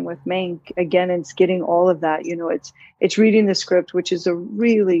Dave and with Mank, again, it's getting all of that. It's reading the script, which is a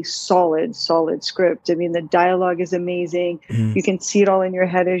really solid script. I mean, the dialogue is amazing. You can see it all in your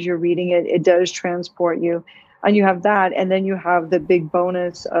head as you're reading it. It does transport you. And you have that. And then you have the big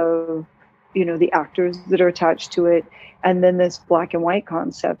bonus of, the actors that are attached to it. And then this black and white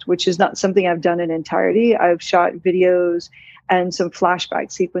concept, which is not something I've done in entirety. I've shot videos and some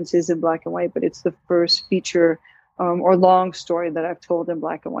flashback sequences in black and white, but it's the first feature or long story that I've told in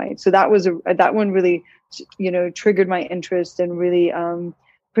black and white. So that one really, triggered my interest and really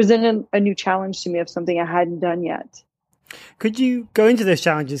presented a new challenge to me of something I hadn't done yet. Could you go into those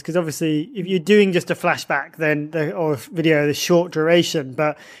challenges? Because obviously, if you're doing just a flashback, or video, the short duration,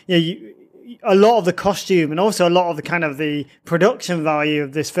 but a lot of the costume and also a lot of the kind of the production value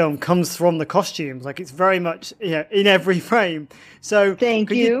of this film comes from the costumes. Like, it's very much in every frame. So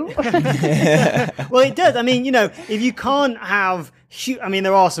thank you. Well, it does. I mean, if you can't have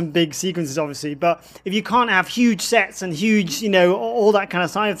there are some big sequences, obviously, but if you can't have huge sets and huge, all that kind of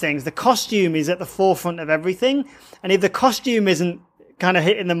side of things, the costume is at the forefront of everything. And if the costume isn't kind of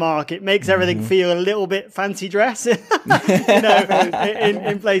hitting the mark, it makes everything feel a little bit fancy dress, in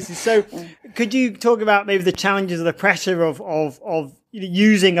places. So could you talk about maybe the challenges or the pressure of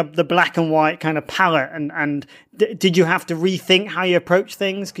using the black and white kind of palette, and did you have to rethink how you approach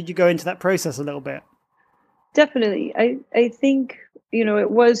things? Could you go into that process a little bit? Definitely. I think,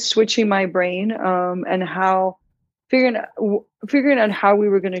 it was switching my brain and how figuring out how we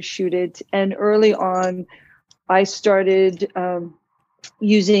were going to shoot it. And early on, I started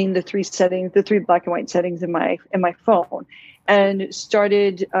using the three black and white settings in my phone, and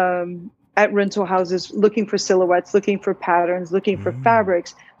started at rental houses looking for silhouettes, looking for patterns, looking for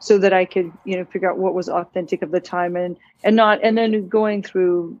fabrics, so that I could figure out what was authentic of the time and then going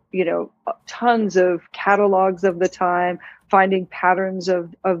through tons of catalogs of the time, finding patterns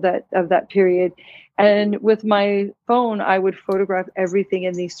of that period. And with my phone, I would photograph everything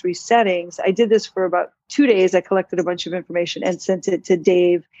in these three settings. I did this for about 2 days. I collected a bunch of information and sent it to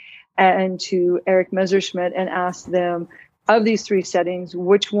Dave and to Erik Messersmidt and asked them, of these three settings,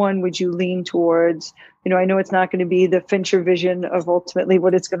 which one would you lean towards? I know it's not going to be the Fincher vision of ultimately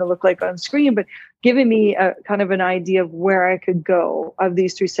what it's going to look like on screen, but giving me a kind of an idea of where I could go of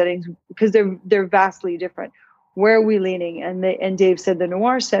these three settings, because they're vastly different. Where are we leaning? And Dave said the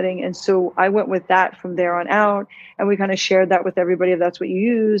noir setting. And so I went with that from there on out. And we kind of shared that with everybody if that's what you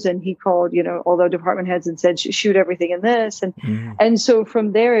use. And he called, all the department heads and said, shoot everything in this. And so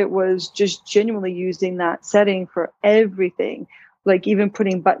from there, it was just genuinely using that setting for everything, like even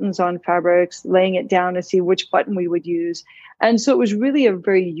putting buttons on fabrics, laying it down to see which button we would use. And so it was really a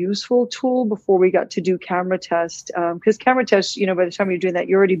very useful tool before we got to do camera test. Because camera test, by the time you're doing that,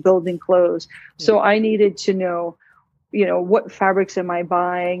 you're already building clothes. So I needed to know, what fabrics am I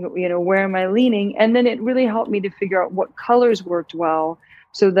buying? Where am I leaning? And then it really helped me to figure out what colors worked well,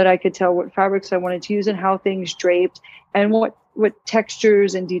 so that I could tell what fabrics I wanted to use and how things draped, and what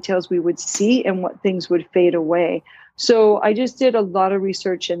textures and details we would see and what things would fade away. So I just did a lot of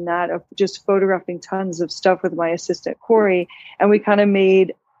research in that, of just photographing tons of stuff with my assistant, Corey. And we kind of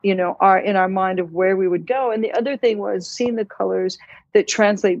made, in our mind of where we would go. And the other thing was seeing the colors that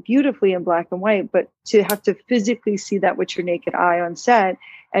translate beautifully in black and white, but to have to physically see that with your naked eye on set,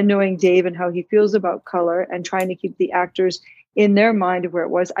 and knowing Dave and how he feels about color, and trying to keep the actors in their mind of where it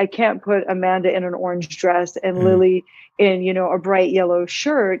was. I can't put Amanda in an orange dress and Lily in, a bright yellow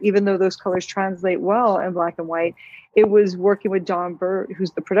shirt, even though those colors translate well in black and white. It was working with Burt,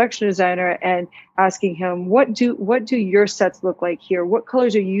 who's the production designer, and asking him, what do your sets look like here? What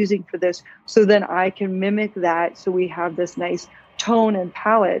colors are you using for this? So then I can mimic that. So we have this nice tone and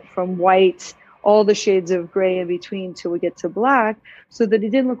palette from white, all the shades of gray in between till we get to black, so that it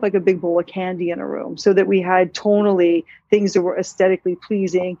didn't look like a big bowl of candy in a room, so that we had tonally things that were aesthetically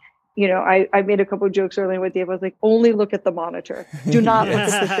pleasing. I made a couple of jokes earlier with Dave. I was like, only look at the monitor. Do not look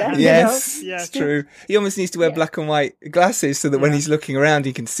at the set. Yes, it's true. He almost needs to wear black and white glasses so that when he's looking around,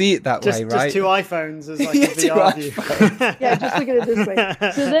 he can see it that way, right? Just two iPhones as like a VR view. Just look at it this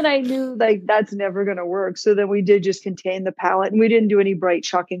way. So then I knew that's never going to work. So then we did just contain the palette, and we didn't do any bright,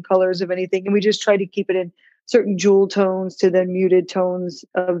 shocking colors of anything. And we just tried to keep it in certain jewel tones to then muted tones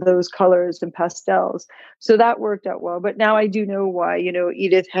of those colors and pastels. So that worked out well. But now I do know why,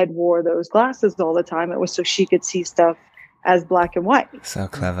 Edith had wore those glasses all the time. It was so she could see stuff as black and white. So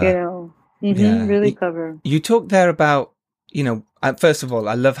clever. Really clever. You talked there about first of all,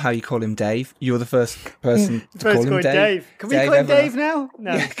 I love how you call him Dave. You're the first person to call him Dave. Can we call him Dave now?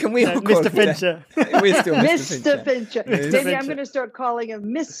 No. Yeah, can we all call Mr. him Fincher? We're still Mr. Fincher. Maybe I'm going to start calling him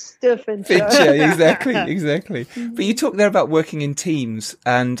Mr. Fincher. Exactly. But you talked there about working in teams,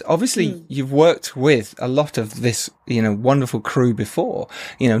 and obviously you've worked with a lot of this, wonderful crew before.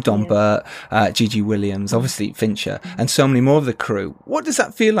 Don Burt, Gigi Williams, obviously Fincher, and so many more of the crew. What does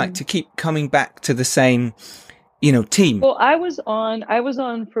that feel like to keep coming back to the same team? Well, I was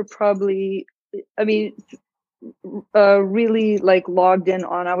on for probably, really like logged in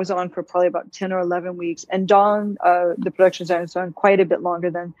on. I was on for probably about 10 or 11 weeks, and Dawn, the production designer, was on quite a bit longer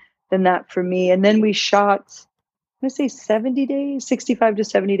than that for me. And then we shot, I'm going to say 70 days, 65 to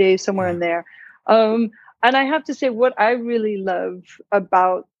 70 days, somewhere in there. And I have to say, what I really love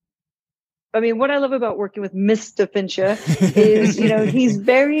about working with Mr. Fincher is,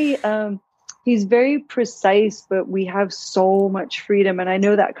 he's very precise, but we have so much freedom. And I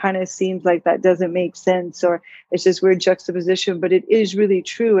know that kind of seems like that doesn't make sense, or it's just weird juxtaposition, but it is really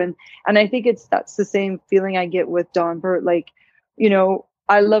true. And I think that's the same feeling I get with Don Burt. Like,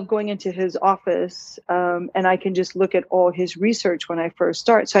 I love going into his office, and I can just look at all his research when I first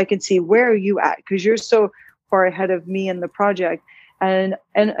start. So I can see, where are you at? Because you're so far ahead of me in the project. And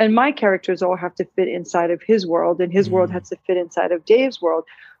my characters all have to fit inside of his world, and his world has to fit inside of Dave's world.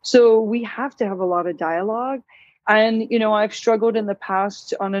 So we have to have a lot of dialogue. And, I've struggled in the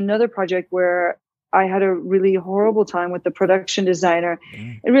past on another project where I had a really horrible time with the production designer,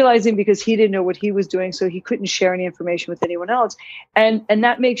 and realizing because he didn't know what he was doing, so he couldn't share any information with anyone else. And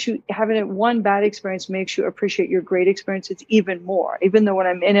that makes you, having one bad experience makes you appreciate your great experiences even more. Even though when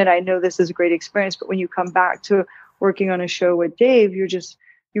I'm in it, I know this is a great experience, but when you come back to working on a show with Dave, you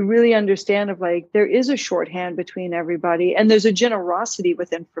really understand of like, there is a shorthand between everybody, and there's a generosity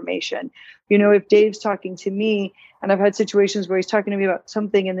with information. If Dave's talking to me, and I've had situations where he's talking to me about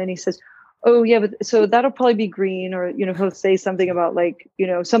something, and then he says, oh yeah, but so that'll probably be green, or, he'll say something about like,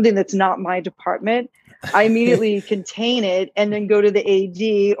 something that's not my department. I immediately contain it and then go to the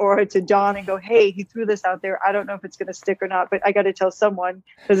AD or to Don and go, hey, he threw this out there. I don't know if it's going to stick or not, but I got to tell someone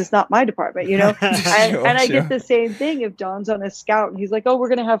because it's not my department, and I get the same thing if Don's on a scout and he's like, oh, we're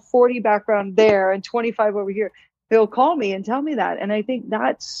going to have 40 background there and 25 over here. He'll call me and tell me that. And I think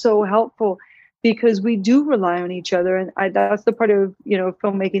that's so helpful, because we do rely on each other. And that's the part of,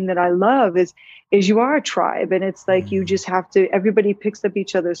 filmmaking that I love is you are a tribe. And it's like, you just have to, everybody picks up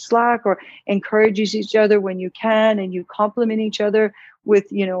each other's slack or encourages each other when you can, and you compliment each other with,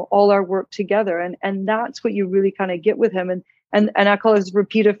 all our work together. And that's what you really kind of get with him. And I call it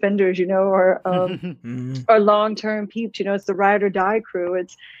repeat offenders, or long-term peeps, it's the ride or die crew.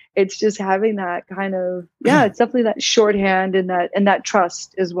 It's just having that kind of, it's definitely that shorthand and that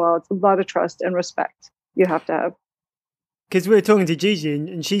trust as well. It's a lot of trust and respect you have to have. Because we were talking to Gigi,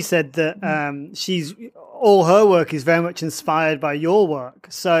 and she said that all her work is very much inspired by your work.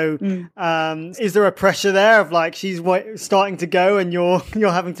 So is there a pressure there of like she's starting to go and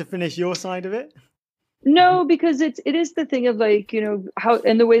you're having to finish your side of it? No, because it is the thing of like, how,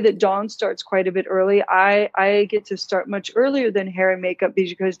 and the way that Dawn starts quite a bit early. I get to start much earlier than hair and makeup,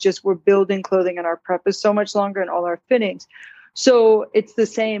 because just we're building clothing and our prep is so much longer and all our fittings. So it's the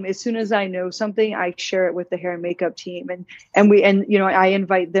same. As soon as I know something, I share it with the hair and makeup team, and I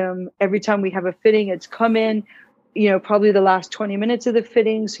invite them every time we have a fitting. It's come in, probably the last 20 minutes of the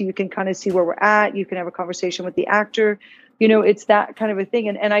fitting, so you can kind of see where we're at. You can have a conversation with the actor. It's that kind of a thing.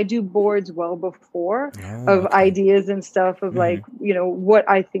 And I do boards well before of ideas and stuff of like, what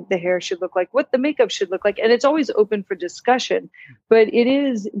I think the hair should look like, what the makeup should look like. And it's always open for discussion. But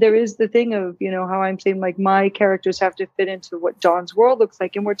there is the thing of, how I'm saying like my characters have to fit into what Dawn's world looks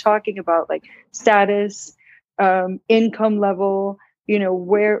like. And we're talking about like status, income level,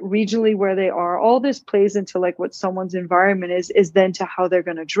 where regionally where they are. All this plays into like what someone's environment is then to how they're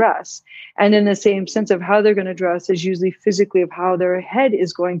going to dress. And in the same sense of how they're going to dress is usually physically of how their head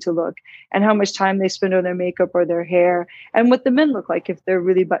is going to look and how much time they spend on their makeup or their hair, and what the men look like if they're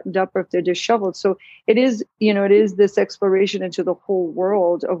really buttoned up or if they're disheveled. So it is this exploration into the whole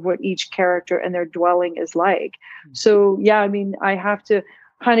world of what each character and their dwelling is like. So I have to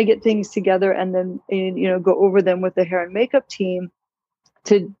kind of get things together and then go over them with the hair and makeup team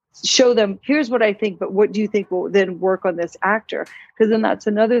to show them, here's what I think, but what do you think will then work on this actor? Because then that's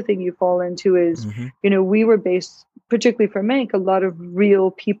another thing you fall into is, we were based, particularly for Mank, a lot of real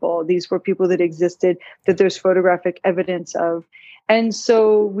people. These were people that existed, that there's photographic evidence of. And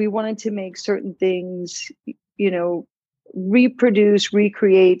so we wanted to make certain things, reproduce,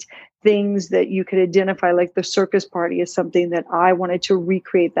 recreate things that you could identify, like the circus party is something that I wanted to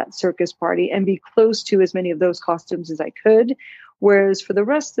recreate, that circus party, and be close to as many of those costumes as I could. Whereas for the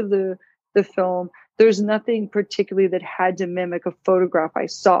rest of the film, there's nothing particularly that had to mimic a photograph I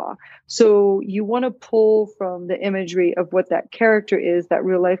saw. So you want to pull from the imagery of what that character is, that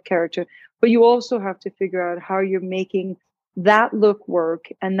real life character, but you also have to figure out how you're making that look work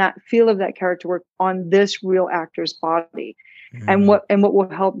and that feel of that character work on this real actor's body. And what will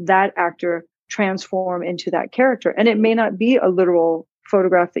help that actor transform into that character. And it may not be a literal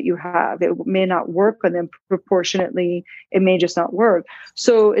photograph that you have. It may not work on them proportionately. It may just not work.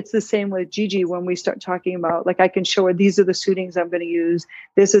 So it's the same with Gigi when we start talking about, like, I can show her these are the suitings I'm going to use.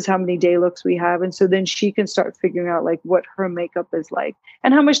 This is how many day looks we have. And so then she can start figuring out like what her makeup is like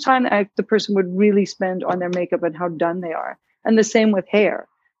and how much time the person would really spend on their makeup and how done they are. And the same with hair.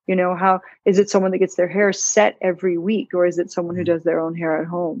 You know, how is it someone that gets their hair set every week, or is it someone who does their own hair at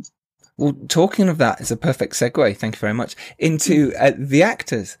home? Well, talking of that, it's a perfect segue, thank you very much, into the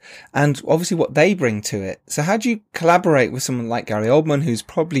actors and obviously what they bring to it. So how do you collaborate with someone like Gary Oldman, who's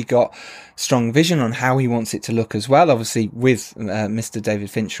probably got strong vision on how he wants it to look as well, obviously with Mr. David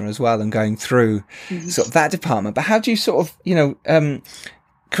Fincher as well, and going through sort of that department. But how do you sort of,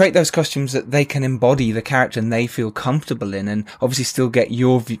 create those costumes that they can embody the character and they feel comfortable in, and obviously still get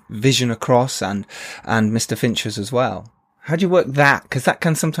your vision across and Mr. Fincher's as well? How do you work that? Because that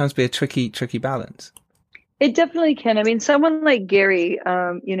can sometimes be a tricky balance. It definitely can. I mean, someone like Gary,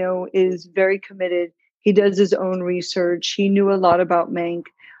 is very committed. He does his own research. He knew a lot about Mank.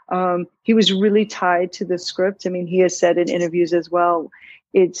 He was really tied to the script. I mean, he has said in interviews as well,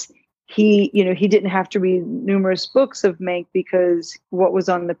 he didn't have to read numerous books of Mank because what was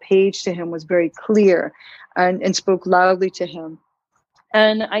on the page to him was very clear and spoke loudly to him.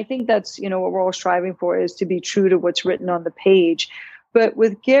 And I think that's, what we're all striving for, is to be true to what's written on the page. But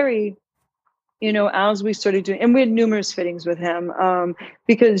with Gary, as we started doing, and we had numerous fittings with him,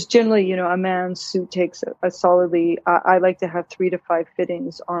 because generally, a man's suit takes a solidly, I like to have 3 to 5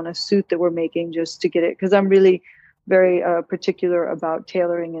 fittings on a suit that we're making just to get it, because I'm really very particular about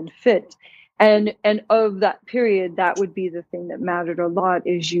tailoring and fit. And of that period, that would be the thing that mattered a lot,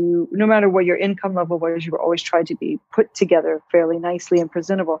 is no matter what your income level was, you were always trying to be put together fairly nicely and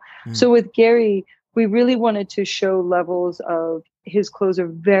presentable. So with Gary, we really wanted to show levels of his clothes are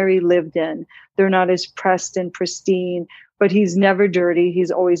very lived in. They're not as pressed and pristine, but he's never dirty.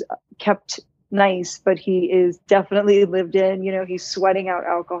 He's always kept nice, but he is definitely lived in. He's sweating out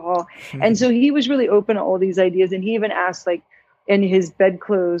alcohol. And so he was really open to all these ideas. And he even asked, like, in his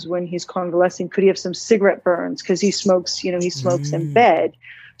bedclothes when he's convalescing, could he have some cigarette burns? Because he smokes, he smokes in bed.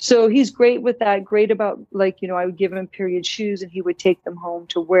 So he's great with that, great about, like, I would give him period shoes and he would take them home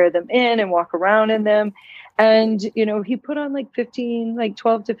to wear them in and walk around in them. And, he put on like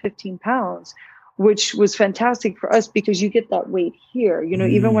 12 to 15 pounds, which was fantastic for us because you get that weight here.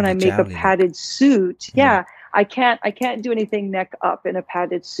 Even when I make a padded suit, I can't do anything neck up in a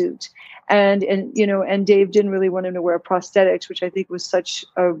padded suit. And Dave didn't really want him to wear prosthetics, which I think was such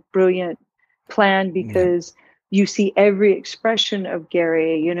a brilliant plan, because you see every expression of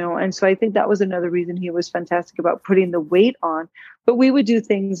Gary, and so I think that was another reason he was fantastic about putting the weight on. But we would do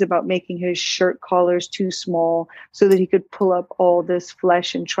things about making his shirt collars too small so that he could pull up all this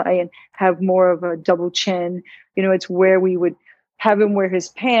flesh and try and have more of a double chin. It's where we would have him wear his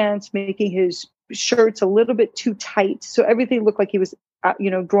pants, making his shirts a little bit too tight, so everything looked like he was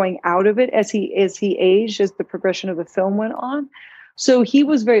growing out of it as he aged, as the progression of the film went on. So he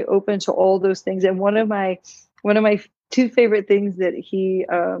was very open to all those things. And one of my 2 favorite things that he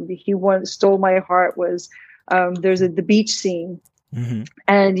once stole my heart was there's the beach scene,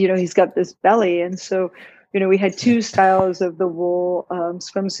 and he's got this belly, and so we had 2 styles of the wool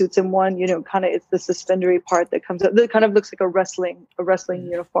swimsuits, and one, kind of, it's the suspendery part that comes up that kind of looks like a wrestling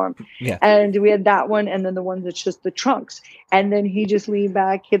uniform. Yeah. And we had that one, and then the one that's just the trunks. And then he just leaned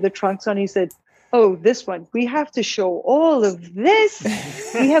back, he had the trunks on. He said, "Oh, this one, we have to show all of this.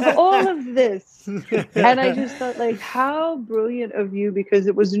 We have all of this." And I just thought, like, how brilliant of you, because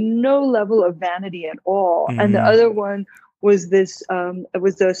it was no level of vanity at all. And the other one was this, it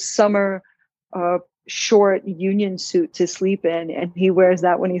was a summer short union suit to sleep in, and he wears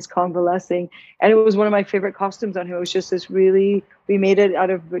that when he's convalescing, and it was one of my favorite costumes on him. It was just this we made it out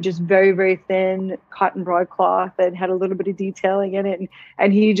of just very, very thin cotton broadcloth and had a little bit of detailing in it,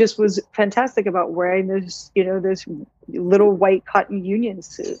 and he just was fantastic about wearing this this little white cotton union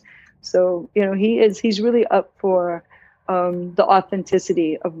suit. So he's really up for the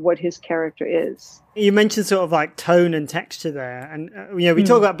authenticity of what his character is. You mentioned sort of like tone and texture there, and we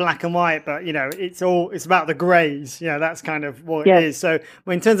talk about black and white, but it's about the greys. That's kind of what it is. So,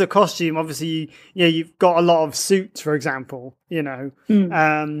 in terms of costume, obviously, you've got a lot of suits, for example. But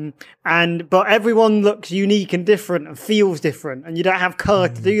everyone looks unique and different and feels different, and you don't have color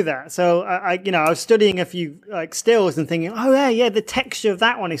to do that. So, I was studying a few like stills and thinking, the texture of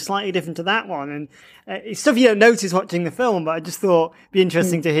that one is slightly different to that one, and it's stuff you don't notice watching the film. But I just thought it'd be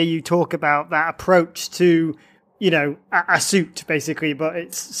interesting to hear you talk about that approach to, a suit basically, but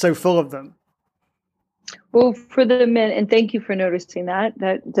it's so full of them. Well, for the men, and thank you for noticing that.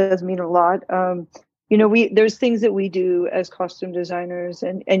 That does mean a lot. There's things that we do as costume designers,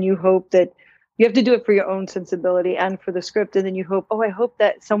 and you hope that you have to do it for your own sensibility and for the script, and then you hope, I hope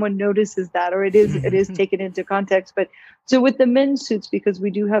that someone notices that, or it is taken into context. But so with the men's suits, because we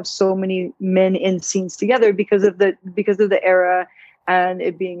do have so many men in scenes together because of the era and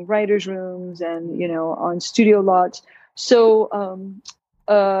it being writers' rooms and on studio lots. So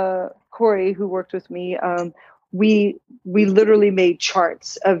Corey, who worked with me, we literally made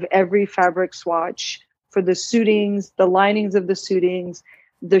charts of every fabric swatch for the suitings, the linings of the suitings,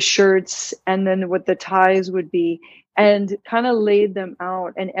 the shirts, and then what the ties would be, and kind of laid them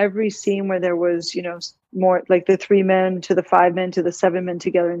out. And every scene where there was, more like the 3 men to the 5 men to the 7 men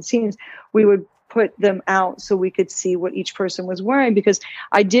together in scenes, we would put them out so we could see what each person was wearing, because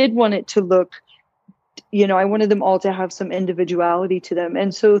I did want it to look, I wanted them all to have some individuality to them.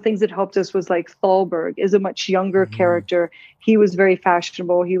 And so things that helped us was like Thalberg is a much younger character. He was very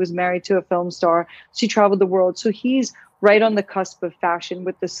fashionable. He was married to a film star. So he traveled the world. So he's right on the cusp of fashion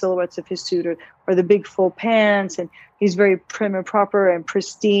with the silhouettes of his suit or the big full pants. And he's very prim and proper and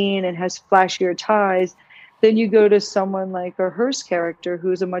pristine and has flashier ties. Then you go to someone like a Hearst character,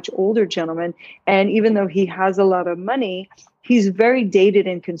 who's a much older gentleman. And even though he has a lot of money, he's very dated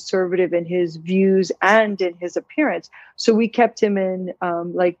and conservative in his views and in his appearance. So we kept him in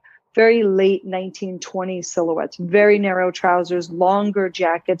very late 1920s silhouettes, very narrow trousers, longer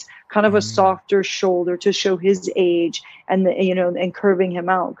jackets, kind of a softer shoulder to show his age, and and curving him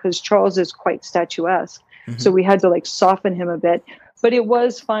out, because Charles is quite statuesque. So we had to soften him a bit. But it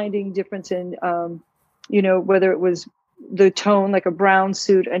was finding difference in whether it was the tone, like a brown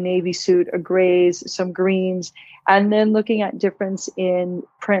suit, a navy suit, a grays, some greens, and then looking at difference in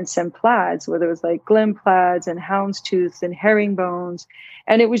prints and plaids, whether it was like glen plaids and houndstooths and herringbones.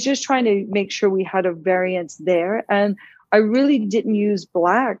 And it was just trying to make sure we had a variance there. And I really didn't use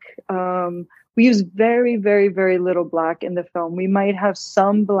black. We used very, very, very little black in the film. We might have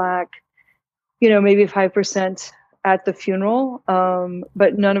some black, maybe 5% at the funeral,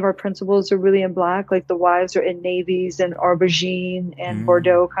 but none of our principals are really in black. Like the wives are in navies and aubergine and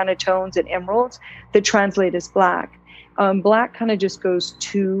Bordeaux kind of tones and emeralds that translate as black. Black kind of just goes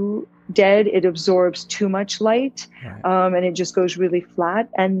too dead. It absorbs too much light, and it just goes really flat.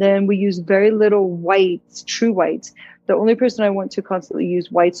 And then we use very little whites, true whites. The only person I want to constantly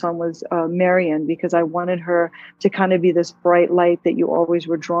use whites on was Marion, because I wanted her to kind of be this bright light that you always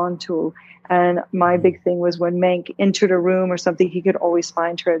were drawn to. And my big thing was when Mank entered a room or something, he could always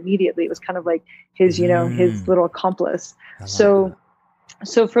find her immediately. It was kind of like his, his little accomplice. So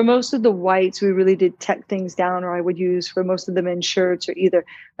for most of the whites, we really did tech things down, or I would use for most of the men's shirts, or either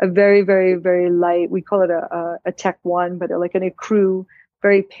a very, very, very light, we call it a tech 1, but like an ecru,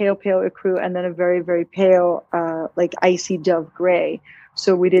 very pale ecru, and then a very, very pale, like icy dove gray.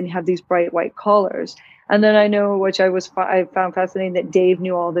 So we didn't have these bright white collars. And then I know, which I found fascinating, that Dave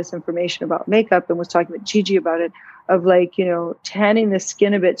knew all this information about makeup and was talking with Gigi about it, of tanning the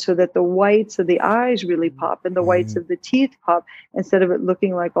skin a bit so that the whites of the eyes really pop and the whites of the teeth pop, instead of it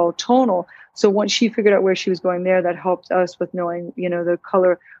looking like all tonal. So once she figured out where she was going there, that helped us with knowing, the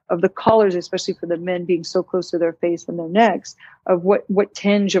color of the collars, especially for the men being so close to their face and their necks, of what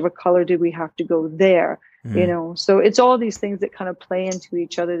tinge of a color did we have to go there. So it's all these things that kind of play into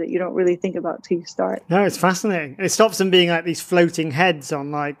each other that you don't really think about till you start. No, it's fascinating. It stops them being like these floating heads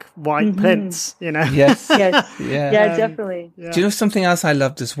on like white plinths, Yes. Yeah, definitely. Yeah. Do you know something else I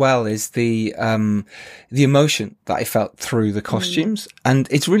loved as well is the emotion that I felt through the costumes, and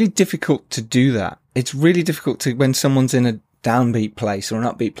it's really difficult to do that. It's really difficult to, when someone's in a downbeat place or an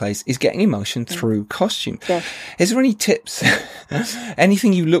upbeat place, is getting emotion through costume. Yeah. Is there any tips,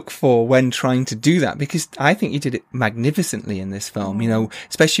 anything you look for when trying to do that? Because I think you did it magnificently in this film,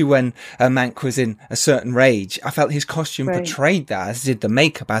 especially when Mank was in a certain rage. I felt his costume portrayed that, as did the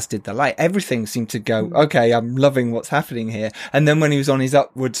makeup, as did the light. Everything seemed to go, okay, I'm loving what's happening here. And then when he was on his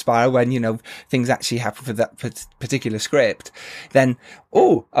upward spiral, when, things actually happened for that particular script, then,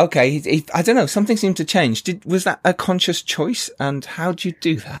 okay, I don't know, something seemed to change. Was that a conscious choice choice, and how do you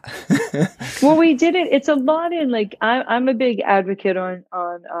do that? Well, we did it. It's a lot in like I'm a big advocate on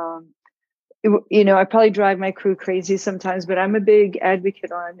I probably drive my crew crazy sometimes, but I'm a big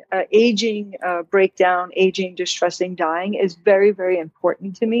advocate on aging, breakdown, aging, distressing, dying is very, very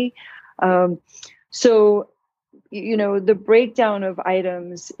important to me. So, the breakdown of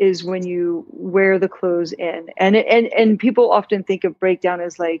items is when you wear the clothes in, and people often think of breakdown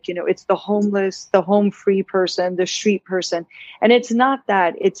as like, it's the homeless, the home free person, the street person. And it's not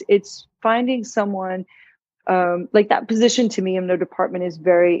that. It's finding someone like that position to me in the department is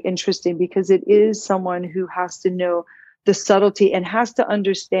very interesting because it is someone who has to know the subtlety and has to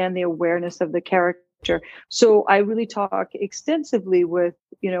understand the awareness of the character. So I really talk extensively with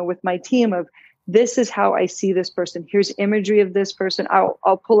my team of, this is how I see this person. Here's imagery of this person.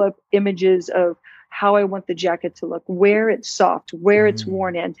 I'll pull up images of how I want the jacket to look, where it's soft, where it's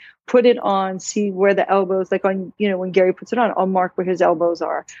worn in, put it on, see where the elbows, like on, when Gary puts it on, I'll mark where his elbows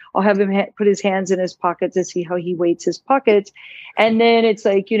are. I'll have him put his hands in his pockets to see how he weights his pockets. And then it's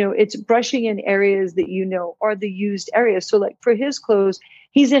like, it's brushing in areas that, are the used areas. So like for his clothes,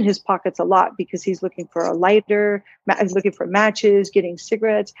 he's in his pockets a lot because he's looking for a lighter, he's looking for matches, getting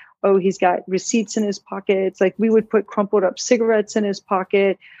cigarettes. Oh, he's got receipts in his pockets. Like we would put crumpled up cigarettes in his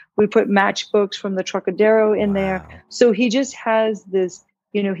pocket. We put matchbooks from the Trocadero in there. So he just has this,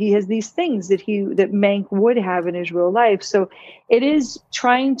 he has these things that Mank would have in his real life. So it is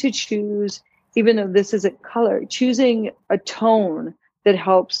trying to choose, even though this isn't color, choosing a tone that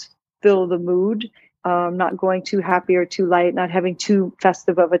helps fill the mood, not going too happy or too light, not having too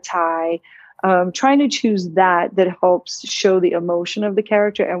festive of a tie, trying to choose that helps show the emotion of the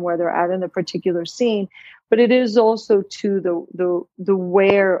character and where they're at in the particular scene. But it is also to the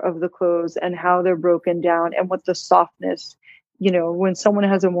wear of the clothes and how they're broken down and what the softness, when someone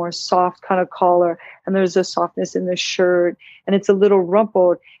has a more soft kind of collar and there's a softness in the shirt and it's a little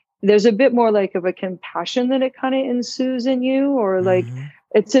rumpled, there's a bit more like of a compassion that it kind of ensues in you, or like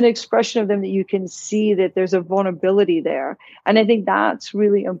it's an expression of them that you can see that there's a vulnerability there. And I think that's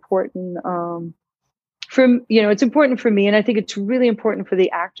really important. It's important for me, and I think it's really important for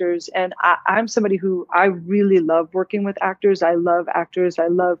the actors. And I'm somebody who I really love working with actors. I love actors. I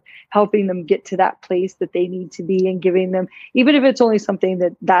love helping them get to that place that they need to be and giving them, even if it's only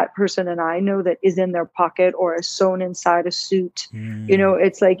something that person and I know that is in their pocket or is sewn inside a suit.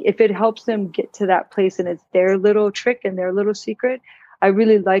 It's like if it helps them get to that place and it's their little trick and their little secret, I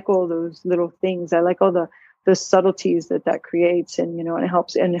really like all those little things. I like all the subtleties that creates, and it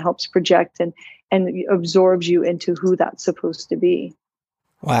helps project and absorbs you into who that's supposed to be.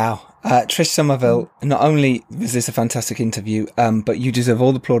 Wow. Trish Summerville, not only was this a fantastic interview, but you deserve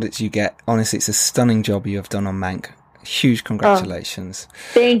all the plaudits you get. Honestly, it's a stunning job you have done on Mank. Huge congratulations.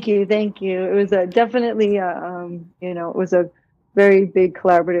 Thank you. It was definitely, it was a very big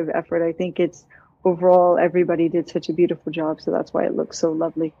collaborative effort. I think it's overall, everybody did such a beautiful job. So that's why it looks so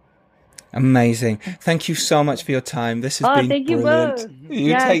lovely. Amazing. Thank you so much for your time. This has been thank brilliant.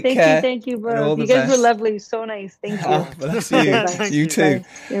 You both. Take care. Thank you both. You guys were lovely. So nice. Thank you. Oh, bless you. You too.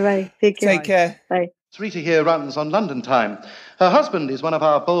 Bye. Take care. Take care. Bye. Rita here runs on London time. Her husband is one of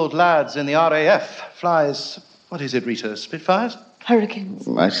our bold lads in the RAF. Flies, what is it, Rita? Spitfires? Hurricanes.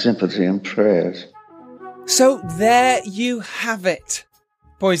 My sympathy and prayers. So there you have it,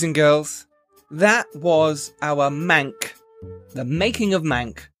 boys and girls. That was our Mank. The making of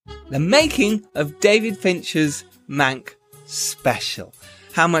Mank. The making of David Fincher's Mank special.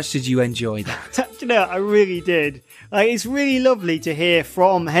 How much did you enjoy that? I really did. It's really lovely to hear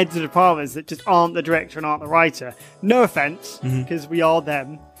from heads of departments that just aren't the director and aren't the writer. No offence, because we are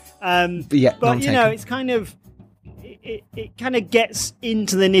them. But it's kind of it kind of gets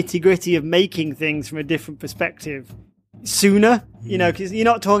into the nitty gritty of making things from a different perspective sooner, because you're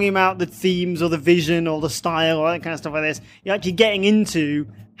not talking about the themes or the vision or the style or that kind of stuff like this. You're actually getting into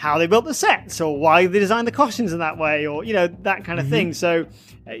how they built the sets or why they designed the costumes in that way, or that kind of thing. So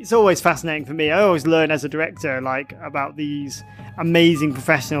it's always fascinating for me. I always learn as a director about these amazing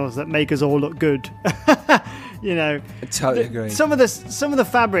professionals that make us all look good. I totally agree. Some of the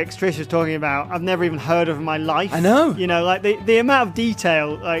fabrics Trish was talking about, I've never even heard of in my life. I know. The amount of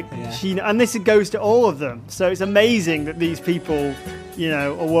detail, and this goes to all of them. So it's amazing that these people,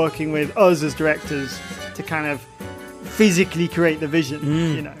 are working with us as directors to kind of physically create the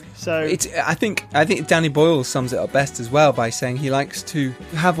vision. So I think Danny Boyle sums it up best as well by saying he likes to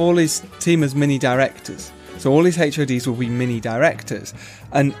have all his team as mini directors. So all his HoDs will be mini directors.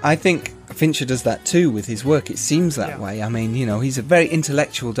 And I think Fincher does that too with his work. It seems that way. I mean, he's a very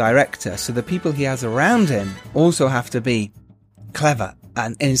intellectual director. So the people he has around him also have to be clever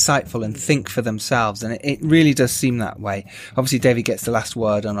and insightful and think for themselves. And it really does seem that way. Obviously, David gets the last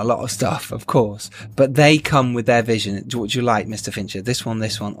word on a lot of stuff, of course, but they come with their vision. What would you like, Mr. Fincher? This one,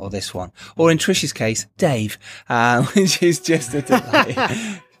 or this one? Or in Trish's case, Dave, which is just a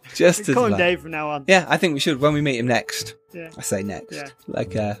delight. Just call him Dave from now on. Yeah, I think we should when we meet him next. Yeah. I say next. Yeah.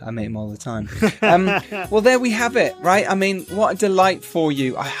 Like I meet him all the time. Well, there we have it, right? I mean, what a delight for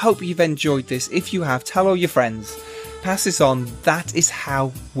you. I hope you've enjoyed this. If you have, tell all your friends. Pass this on. That is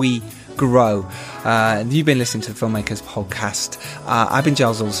how we grow. You've been listening to the Filmmakers Podcast. I've been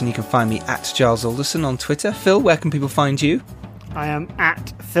Giles Alderson. You can find me at Giles Alderson on Twitter. Phil, where can people find you? I am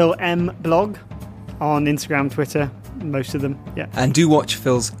at Phil M Blog on Instagram, Twitter. Most of them, yeah. And do watch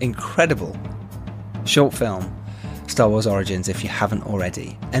Phil's incredible short film, Star Wars Origins, if you haven't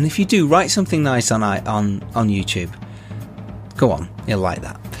already. And if you do, write something nice on YouTube. Go on, you'll like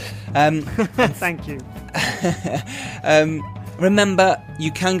that. Thank you. Remember,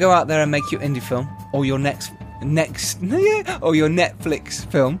 you can go out there and make your indie film or your next or your Netflix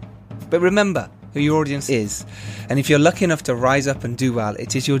film. But remember who your audience is. And if you're lucky enough to rise up and do well,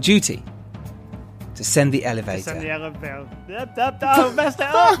 it is your duty to send the elevator. Send the elevator. Oh, messed it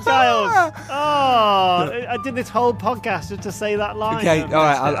up, Giles. Oh, I did this whole podcast just to say that line. Okay, all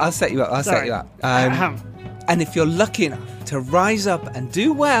right, I'll set you up. Set you up. And if you're lucky enough to rise up and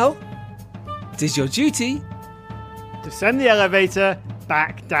do well, it is your duty to send the elevator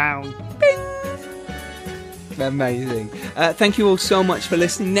back down. Bing! Amazing. Thank you all so much for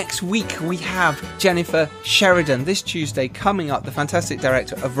listening. Next week we have Jennifer Sheridan this Tuesday coming up, the fantastic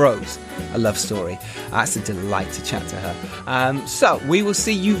director of Rose, a love story. It's a delight to chat to her. So we will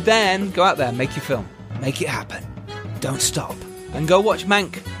see you then. Go out there, make your film, make it happen. Don't stop. And go watch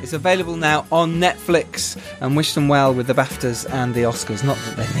Mank. It's available now on Netflix. And wish them well with the BAFTAs and the Oscars. Not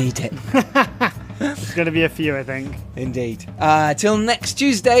that they need it. There's going to be a few, I think. Indeed. Till next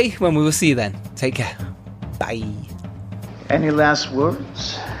Tuesday, when we will see you then. Take care. Bye. Any last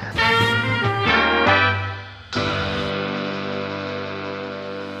words?